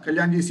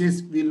Kalyanji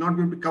says we'll not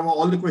be able to cover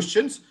all the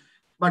questions,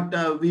 but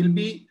we'll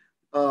be,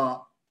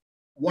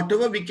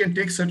 whatever we can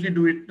take, certainly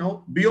do it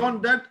now.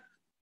 Beyond that,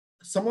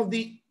 some of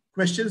the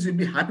questions we'll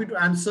be happy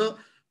to answer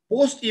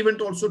post-event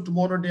also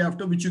tomorrow, day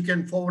after, which you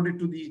can forward it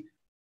to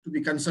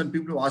the concerned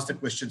people who ask the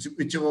questions,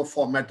 whichever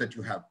format that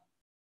you have.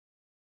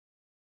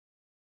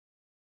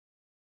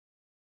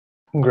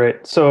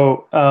 Great.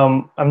 So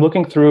I'm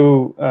looking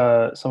through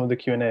some of the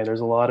Q&A.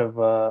 There's a lot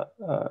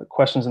of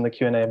questions in the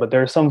Q&A, but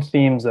there are some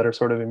themes that are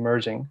sort of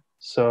emerging.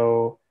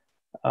 So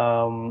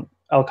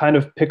I'll kind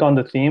of pick on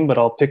the theme, but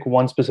I'll pick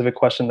one specific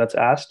question that's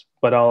asked,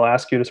 but I'll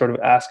ask you to sort of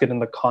ask it in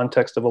the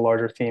context of a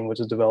larger theme, which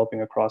is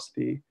developing across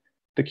the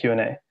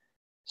Q&A.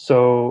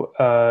 So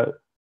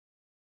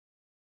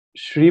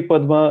Shri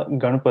Padma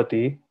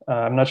Ganpati,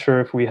 I'm not sure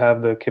if we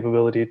have the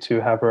capability to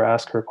have her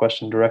ask her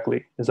question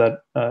directly. Is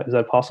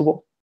that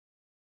possible?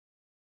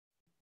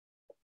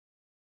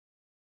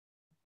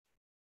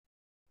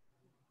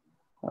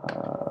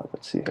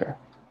 Let's see here.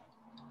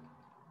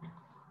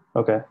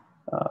 Okay.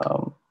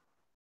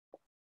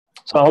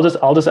 So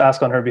I'll just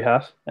ask on her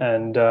behalf,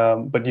 and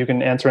but you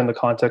can answer in the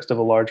context of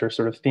a larger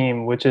sort of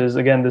theme, which is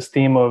again this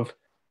theme of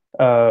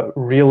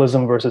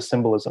realism versus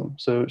symbolism.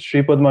 So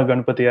Shri Padma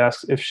Ganpati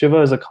asks, if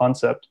Shiva is a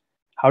concept,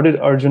 how did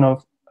Arjuna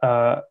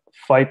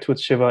fight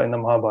with Shiva in the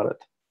Mahabharata?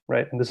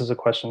 Right, and this is a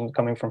question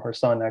coming from her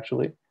son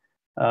actually.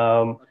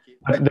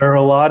 There are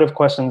a lot of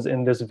questions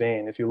in this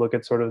vein. If you look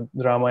at sort of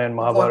Ramayana and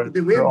Mahabharata,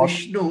 the way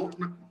Vishnu,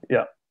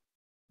 yeah,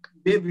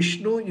 the way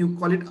Vishnu, you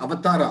call it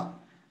avatara.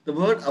 The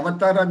word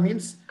avatara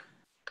means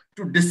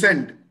to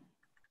descend.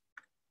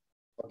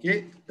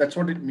 Okay, that's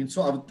what it means.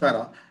 So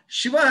avatara.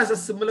 Shiva has a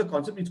similar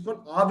concept. It's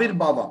called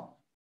avirbhava.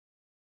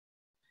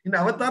 In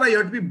avatara, you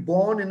have to be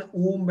born in a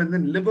womb and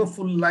then live a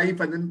full life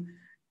and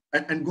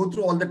then go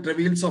through all the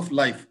travails of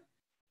life.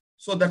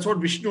 So that's what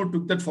Vishnu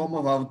took that form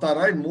of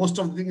avatara. And most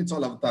of the things, it's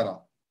all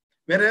avatara.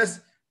 Whereas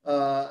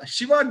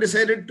Shiva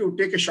decided to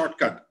take a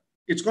shortcut.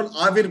 It's called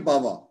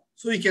avirbhava.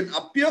 So he can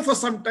appear for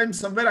some time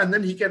somewhere and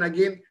then he can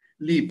again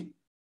leave.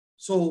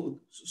 So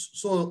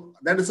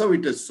that is how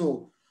it is.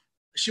 So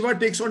Shiva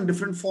takes on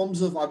different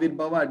forms of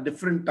avirbhava at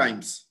different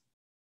times.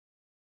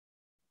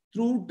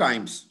 Through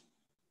times.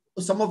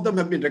 Some of them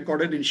have been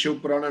recorded in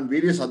Shiv Purana and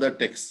various other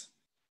texts.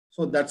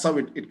 So that's how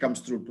it comes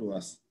through to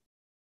us.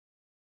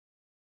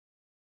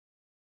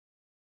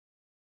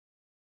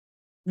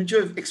 Which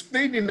you have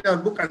explained in our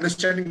book,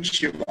 Understanding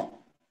Shiva.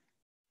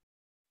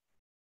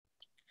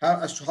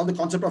 As to how the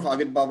concept of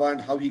Avirbhava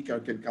and how he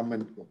can come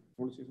and go.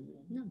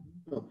 Yeah.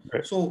 No.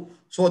 Right. So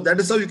that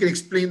is how you can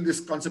explain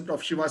this concept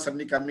of Shiva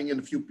suddenly coming in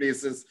a few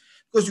places.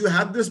 Because you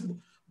have this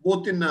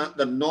both in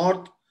the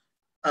north,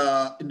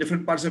 in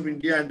different parts of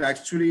India, and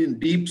actually in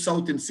deep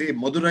south, in say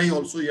Madurai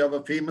also, you have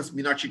a famous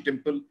Meenakshi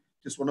temple.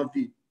 It's one of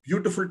the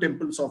beautiful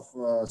temples of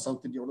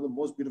South India, one of the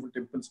most beautiful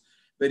temples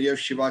where you have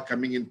Shiva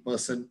coming in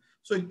person.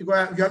 So you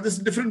have this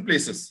in different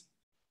places.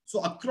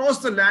 So across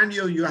the land,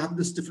 you have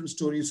these different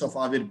stories of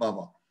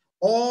Avirbhava,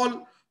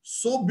 all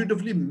so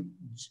beautifully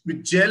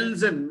with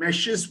gels and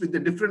meshes with the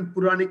different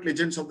Puranic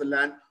legends of the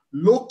land,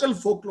 local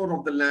folklore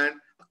of the land,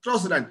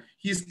 across the land.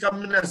 He's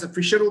coming as a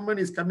fisherwoman,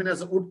 he's coming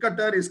as a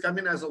woodcutter, he's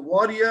coming as a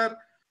warrior,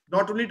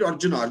 not only to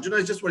Arjuna. Arjuna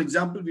is just one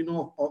example we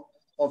know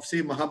of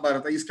say,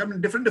 Mahabharata. He's come in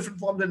different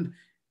forms and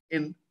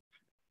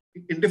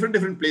in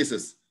different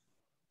places.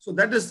 So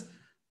that is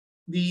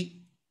the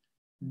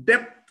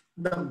depth,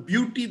 the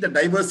beauty, the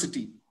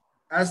diversity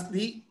as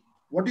the,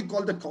 what you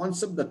call the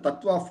concept, the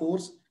tattva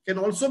force can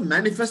also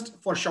manifest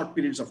for short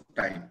periods of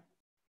time.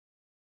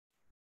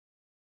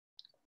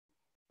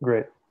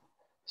 Great.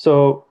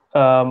 So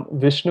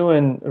Vishnu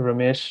and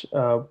Ramesh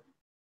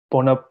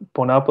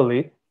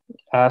Ponapali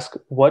ask,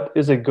 what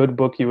is a good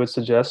book you would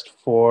suggest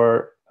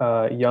for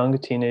young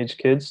teenage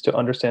kids to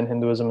understand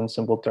Hinduism in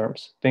simple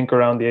terms? Think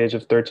around the age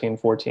of 13,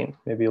 14,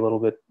 maybe a little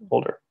bit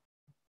older.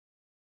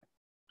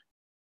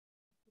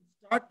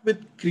 Start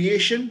with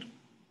creation,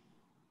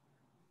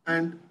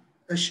 and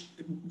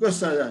because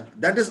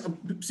that is,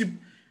 see,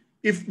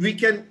 if we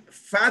can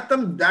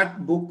fathom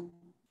that book,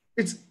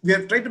 we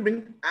are trying to bring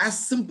it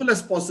as simple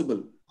as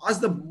possible. Ask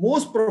the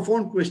most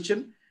profound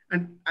question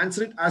and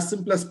answer it as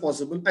simple as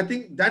possible. I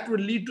think that will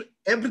lead to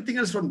everything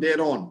else from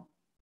there on.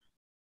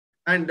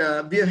 And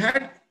we have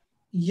had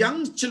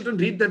young children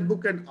read that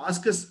book and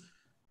ask us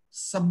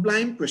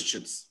sublime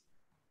questions.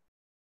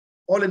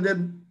 All in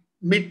their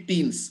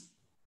mid-teens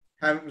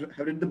have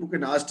read the book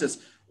and asked us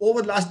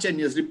over the last 10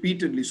 years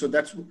repeatedly. So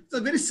it's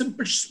a very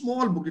simple,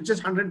 small book. It's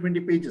just 120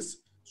 pages.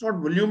 It's not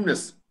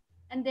voluminous.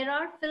 And there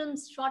are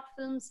films, short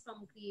films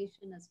from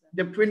creation as well.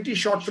 There are 20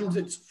 short films.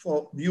 It's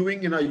for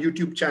viewing in our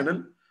YouTube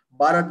channel,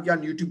 Bharat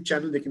Gyan YouTube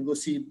channel. They can go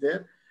see it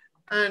there.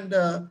 And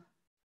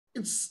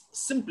it's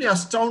simply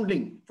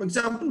astounding. For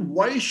example,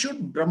 why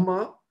should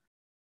Brahma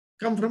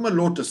come from a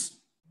lotus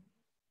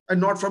and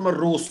not from a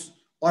rose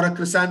or a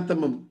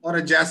chrysanthemum or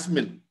a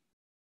jasmine?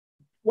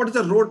 What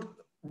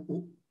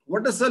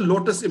does the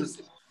lotus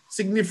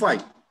signify?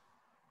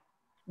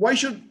 Why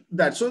should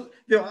that? So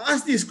they have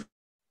asked these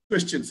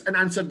questions and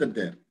answered that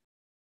there.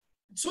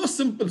 It's so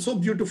simple, so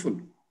beautiful.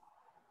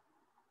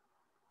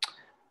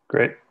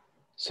 Great.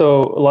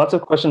 So lots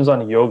of questions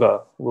on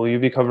yoga. Will you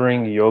be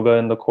covering yoga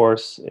in the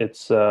course?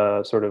 Its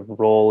sort of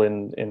role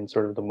in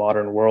sort of the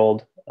modern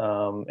world.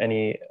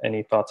 Any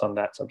thoughts on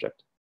that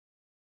subject?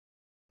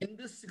 In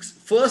this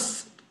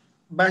first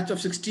batch of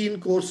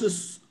 16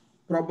 courses,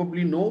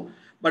 probably no.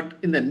 But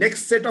in the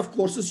next set of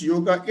courses,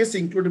 yoga is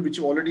included, which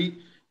we already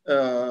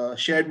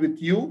shared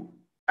with you.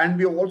 And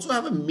we also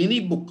have a mini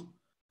book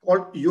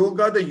called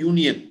Yoga the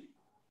Union.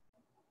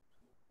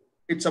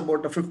 It's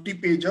about a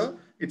 50-pager.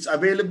 It's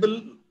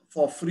available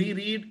for free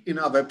read in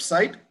our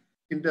website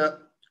in the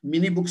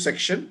mini book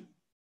section.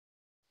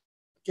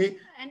 Okay.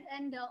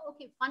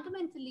 Okay,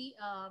 fundamentally,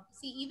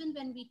 see, even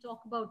when we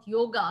talk about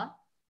yoga,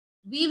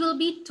 we will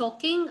be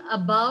talking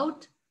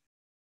about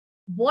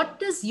what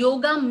does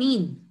yoga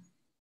mean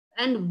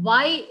and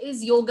why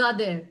is yoga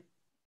there?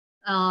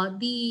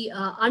 The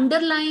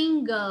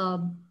underlying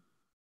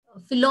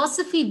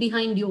philosophy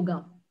behind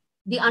yoga,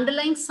 the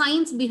underlying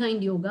science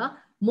behind yoga,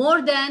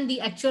 more than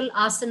the actual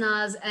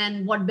asanas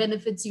and what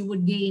benefits you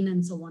would gain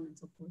and so on and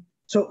so forth.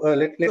 So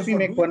let me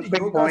make one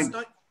quick point.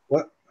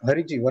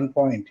 Hariji, one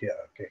point here.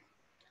 Okay.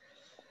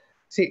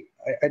 See,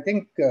 I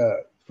think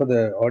for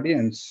the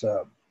audience,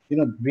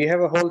 we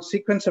have a whole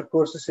sequence of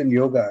courses in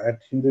yoga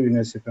at Hindu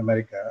University of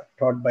America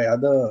taught by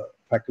other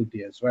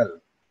faculty as well.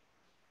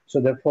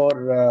 So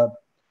therefore,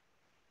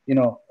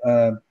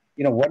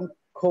 one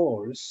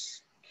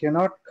course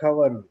cannot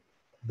cover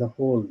the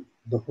whole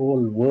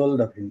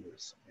world of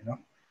Hinduism.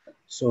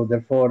 So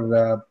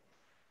therefore,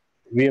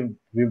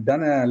 we've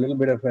done a little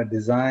bit of a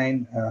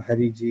design.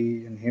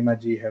 Hariji and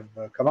Hemaji have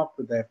come up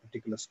with a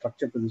particular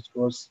structure to this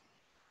course.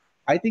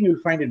 I think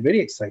you'll find it very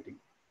exciting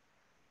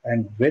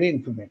and very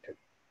informative.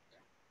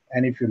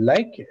 And if you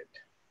like it,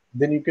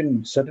 then you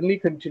can certainly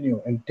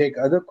continue and take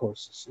other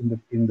courses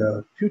in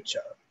the future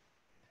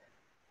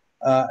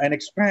and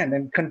expand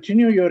and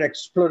continue your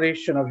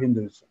exploration of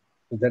Hinduism.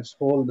 So that's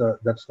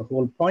the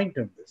whole point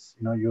of this.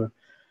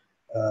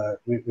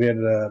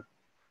 We're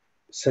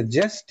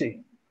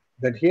suggesting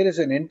that here is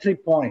an entry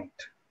point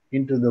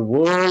into the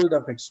world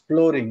of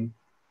exploring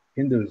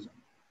Hinduism.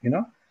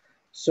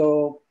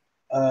 So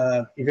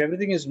if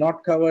everything is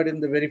not covered in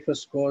the very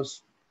first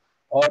course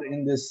or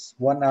in this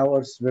 1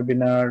 hour's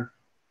webinar,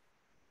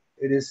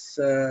 it is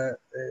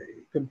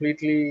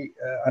completely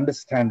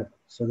understandable.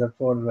 So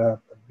therefore,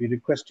 we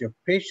request your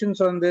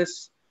patience on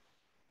this.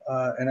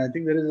 And I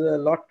think there is a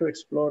lot to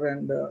explore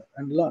and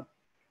learn.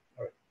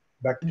 All right,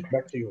 back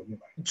to you.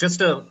 Just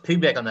to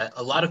piggyback on that,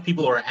 a lot of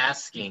people are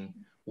asking,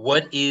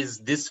 what is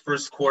this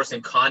first course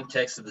in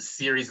context of the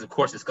series of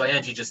courses?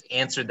 Gayanji just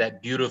answered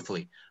that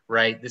beautifully,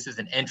 right? This is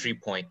an entry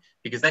point,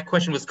 because that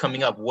question was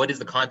coming up. What is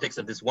the context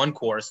of this one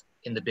course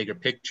in the bigger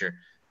picture?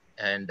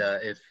 And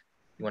if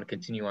you want to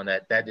continue on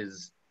that, that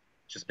is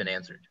just been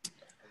answered.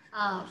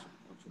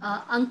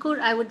 Ankur,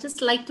 I would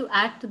just like to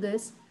add to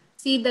this.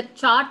 see the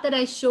chart that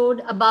I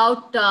showed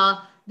about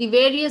the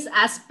various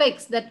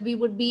aspects that we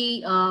would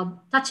be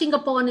touching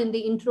upon in the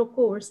intro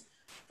course.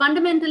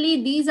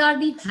 Fundamentally, these are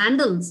the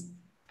handles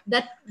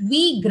that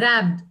we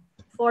grabbed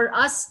for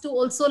us to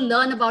also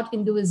learn about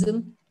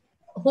Hinduism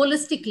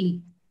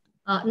holistically,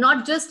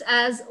 not just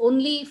as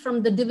only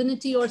from the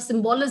divinity or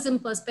symbolism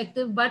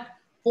perspective, but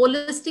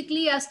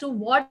holistically as to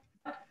what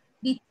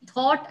the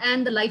thought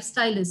and the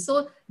lifestyle is.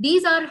 So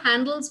these are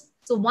handles.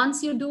 So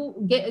once you do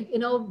get,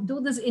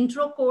 do this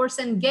intro course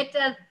and get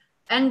a,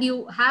 and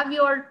you have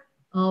your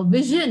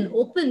vision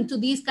open to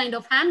these kind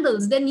of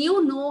handles, then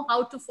you know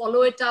how to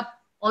follow it up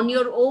on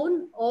your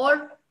own,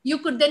 or you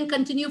could then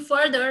continue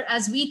further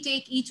as we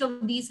take each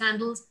of these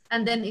handles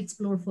and then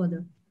explore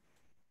further.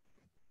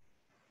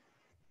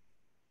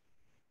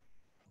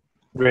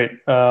 Great.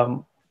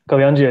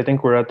 Kalyanji, I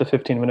think we're at the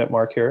 15-minute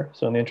mark here.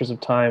 So in the interest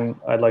of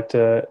time, I'd like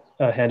to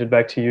hand it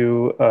back to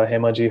you,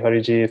 Hemaji,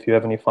 Hariji, if you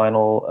have any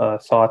final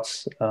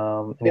thoughts,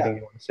 anything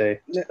you want to say.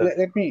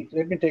 Let me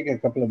take a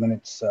couple of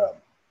minutes.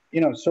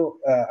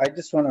 I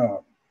just want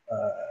to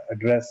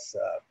address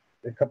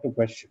a couple of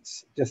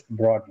questions, just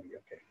broadly,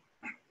 okay?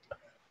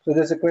 So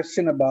there's a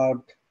question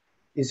about,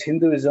 is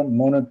Hinduism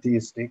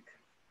monotheistic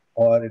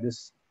or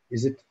is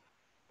it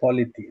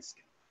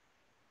polytheistic?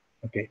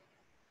 Okay.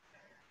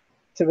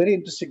 It's a very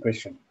interesting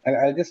question.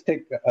 I'll just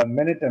take a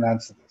minute and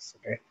answer this,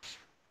 okay?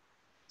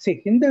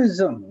 See,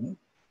 Hinduism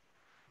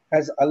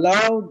has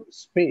allowed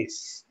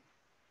space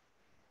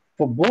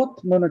for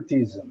both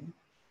monotheism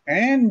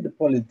and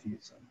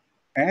polytheism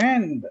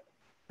and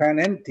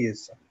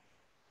panentheism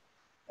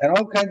and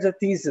all kinds of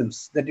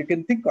theisms that you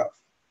can think of.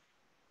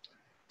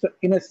 So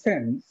in a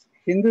sense,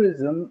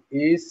 Hinduism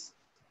is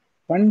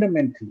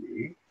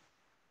fundamentally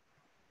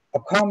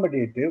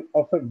accommodative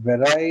of a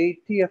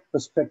variety of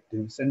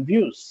perspectives and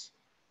views.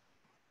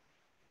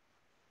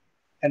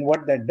 And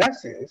what that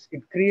does is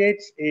it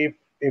creates a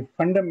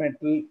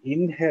fundamental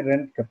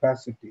inherent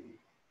capacity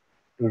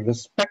to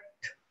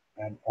respect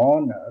and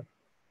honor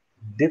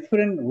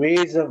different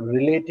ways of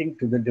relating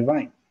to the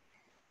divine.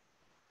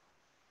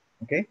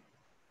 Okay?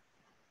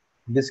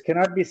 This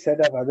cannot be said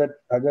of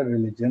other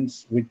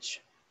religions which,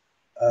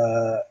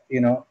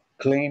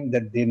 claim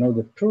that they know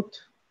the truth.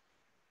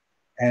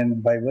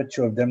 And by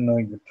virtue of them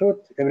knowing the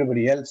truth,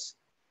 everybody else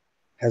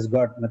has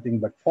got nothing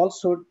but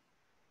falsehood.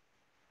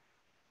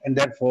 And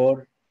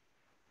therefore,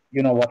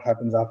 you know what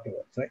happens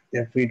afterwards, right?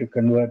 They're free to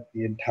convert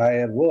the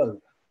entire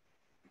world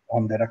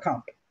on their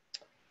account.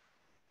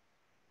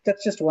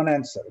 That's just one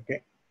answer,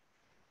 okay?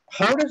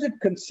 How does it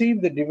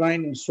conceive the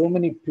divine in so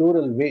many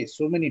plural ways,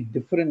 so many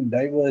different,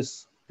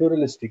 diverse,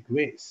 pluralistic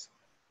ways?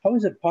 How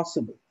is it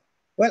possible?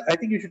 Well, I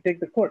think you should take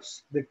the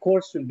course. The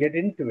course will get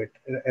into it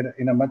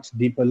in a much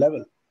deeper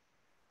level.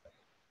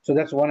 So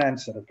that's one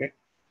answer, okay?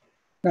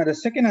 Now, the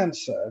second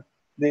answer,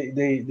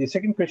 the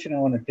second question I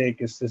want to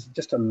take is there's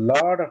just a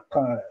lot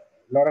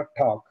of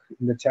talk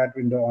in the chat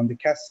window on the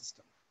caste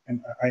system.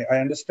 And I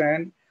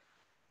understand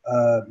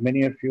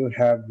many of you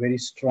have very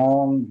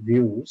strong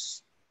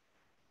views.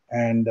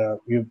 And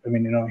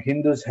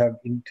Hindus have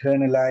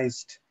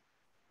internalized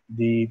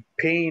the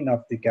pain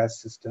of the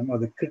caste system or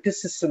the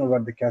criticism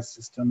about the caste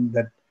system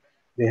that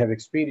they have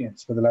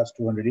experienced for the last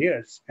 200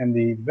 years. And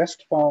the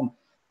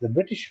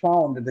British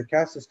found the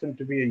caste system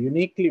to be a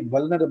uniquely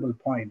vulnerable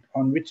point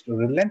on which to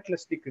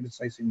relentlessly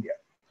criticize India.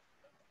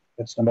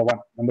 That's number one.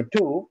 Number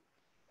two,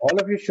 all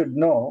of you should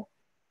know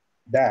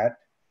that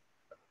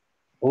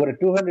over a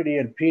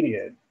 200-year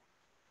period,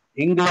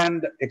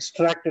 England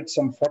extracted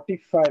some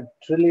 $45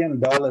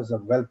 trillion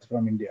of wealth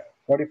from India,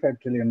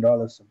 $45 trillion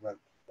of wealth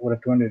over a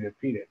 200-year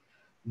period.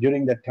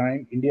 During that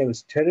time, India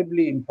was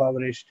terribly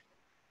impoverished,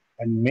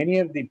 and many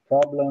of the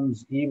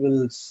problems,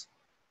 evils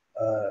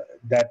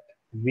that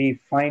we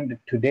find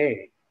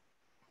today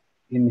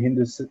in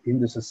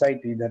Hindu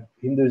society that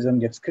Hinduism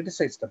gets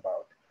criticized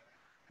about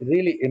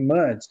really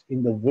emerged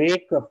in the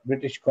wake of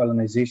British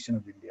colonization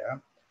of India.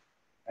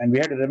 And we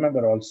had to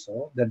remember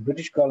also that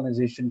British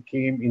colonization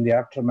came in the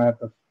aftermath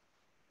of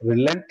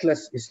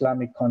relentless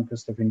Islamic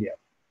conquest of India.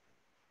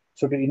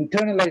 So to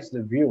internalize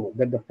the view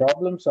that the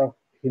problems of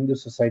Hindu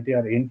society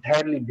are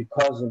entirely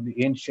because of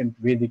the ancient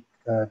Vedic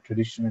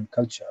tradition and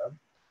culture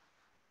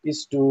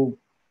is to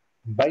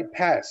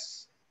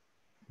bypass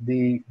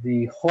the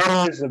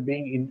horrors of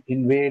being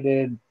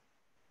invaded,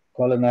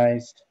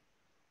 colonized,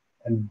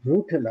 and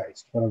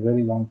brutalized for a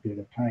very long period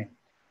of time.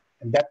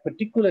 And that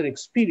particular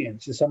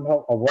experience is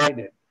somehow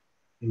avoided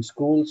in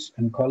schools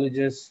and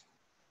colleges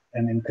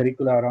and in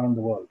curricula around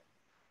the world.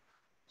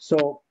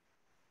 So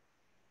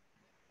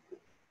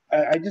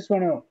I just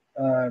want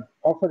to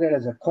offer that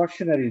as a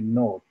cautionary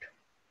note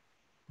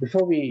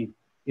before we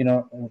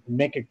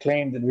make a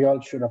claim that we all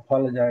should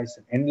apologize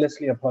and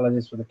endlessly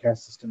apologize for the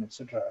caste system,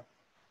 etc.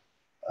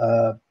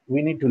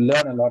 We need to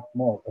learn a lot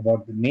more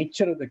about the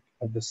nature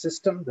of the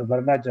system, the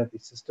Varna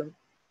Jati system,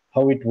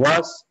 how it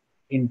was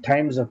in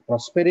times of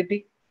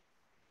prosperity,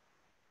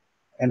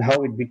 and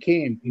how it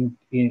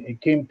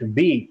came to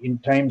be in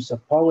times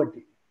of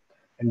poverty,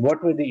 and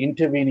what were the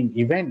intervening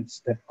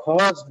events that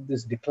caused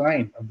this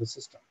decline of the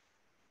system.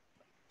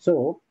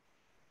 So,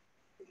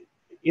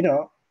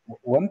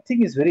 one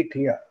thing is very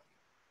clear.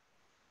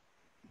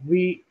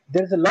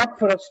 There's a lot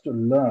for us to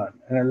learn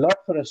and a lot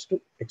for us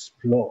to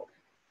explore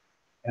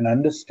and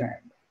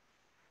understand.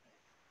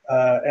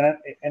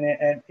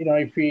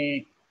 If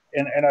we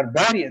and our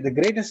barrier, the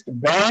greatest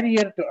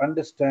barrier to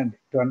understanding,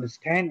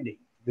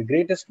 the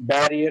greatest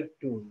barrier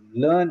to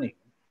learning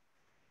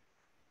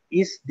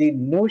is the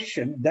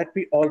notion that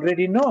we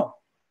already know.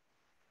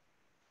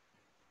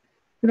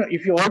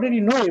 If you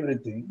already know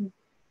everything,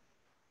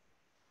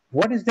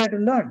 what is there to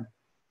learn?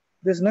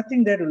 There's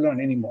nothing there to learn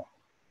anymore.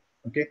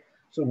 Okay,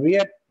 so we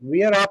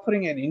are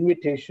offering an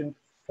invitation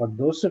for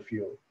those of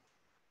you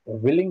who are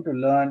willing to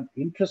learn,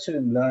 interested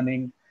in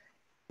learning,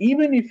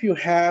 even if you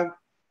have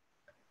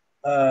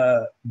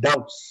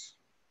doubts,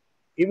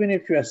 even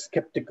if you are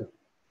skeptical,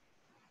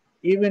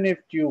 even if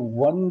you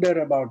wonder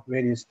about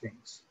various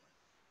things.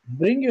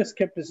 Bring your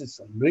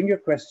skepticism, bring your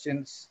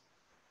questions,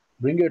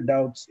 bring your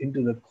doubts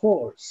into the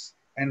course,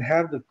 and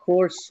have the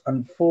course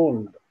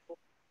unfold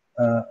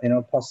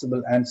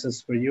possible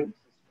answers for you.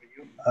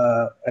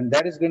 And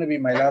that is going to be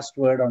my last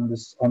word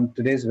on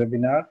today's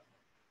webinar.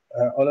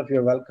 All of you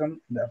are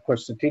welcome. Of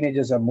course, the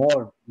teenagers are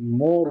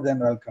more than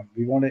welcome.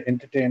 We want to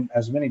entertain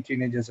as many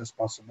teenagers as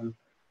possible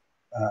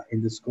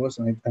in this course,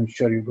 and I'm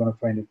sure you're going to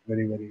find it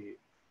very, very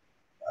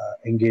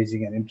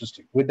engaging and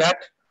interesting. With that,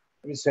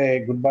 let me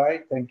say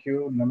goodbye. Thank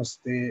you.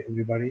 Namaste,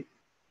 everybody.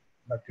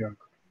 Back to you,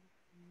 Uncle.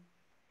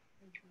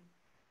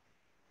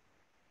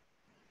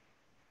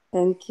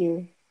 Thank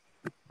you.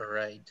 All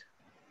right.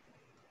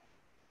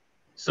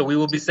 So we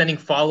will be sending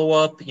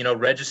follow-up,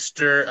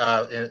 register.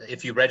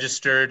 If you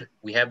registered,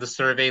 we have the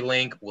survey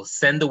link. We'll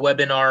send the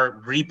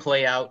webinar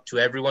replay out to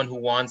everyone who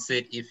wants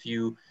it if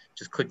you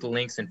just click the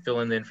links and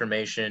fill in the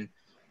information.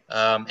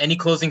 Any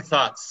closing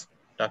thoughts,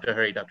 Dr.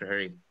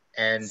 Hari,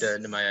 and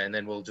Nimaya, and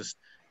then we'll just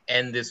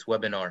end this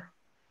webinar.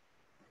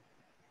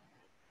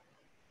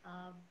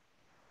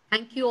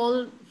 Thank you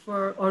all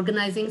for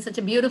organizing such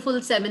a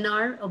beautiful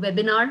seminar, a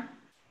webinar,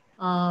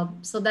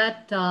 so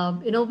that,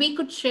 we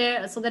could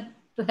share, so that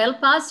to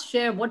help us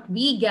share what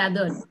we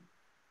gathered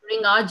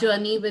during our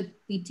journey with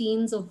the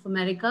teens of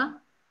America.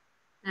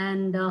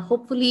 And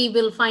hopefully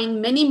we'll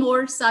find many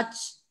more such,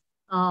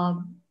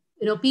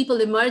 people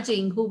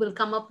emerging who will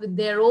come up with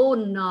their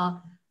own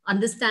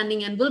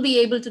understanding and will be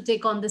able to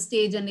take on the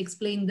stage and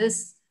explain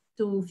this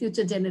to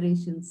future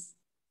generations.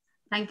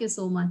 Thank you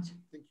so much.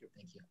 Thank you.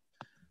 Thank you.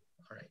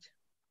 All right.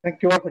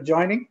 Thank you all for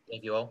joining.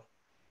 Thank you all.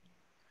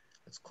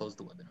 Let's close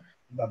the webinar.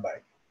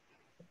 Bye-bye.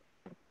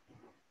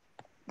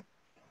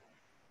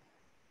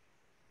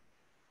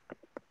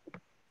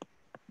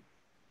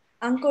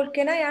 Ankur,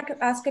 can I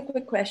ask a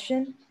quick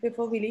question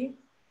before we leave?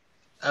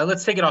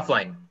 Let's take it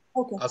offline.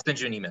 Okay. I'll send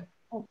you an email.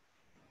 Oh.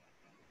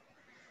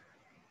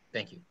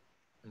 Thank you.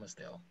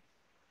 Namaste all.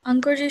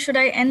 Ankurji, should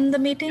I end the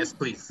meeting? Yes,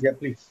 please. Yeah,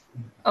 please.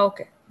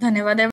 Okay. Dhanyawad.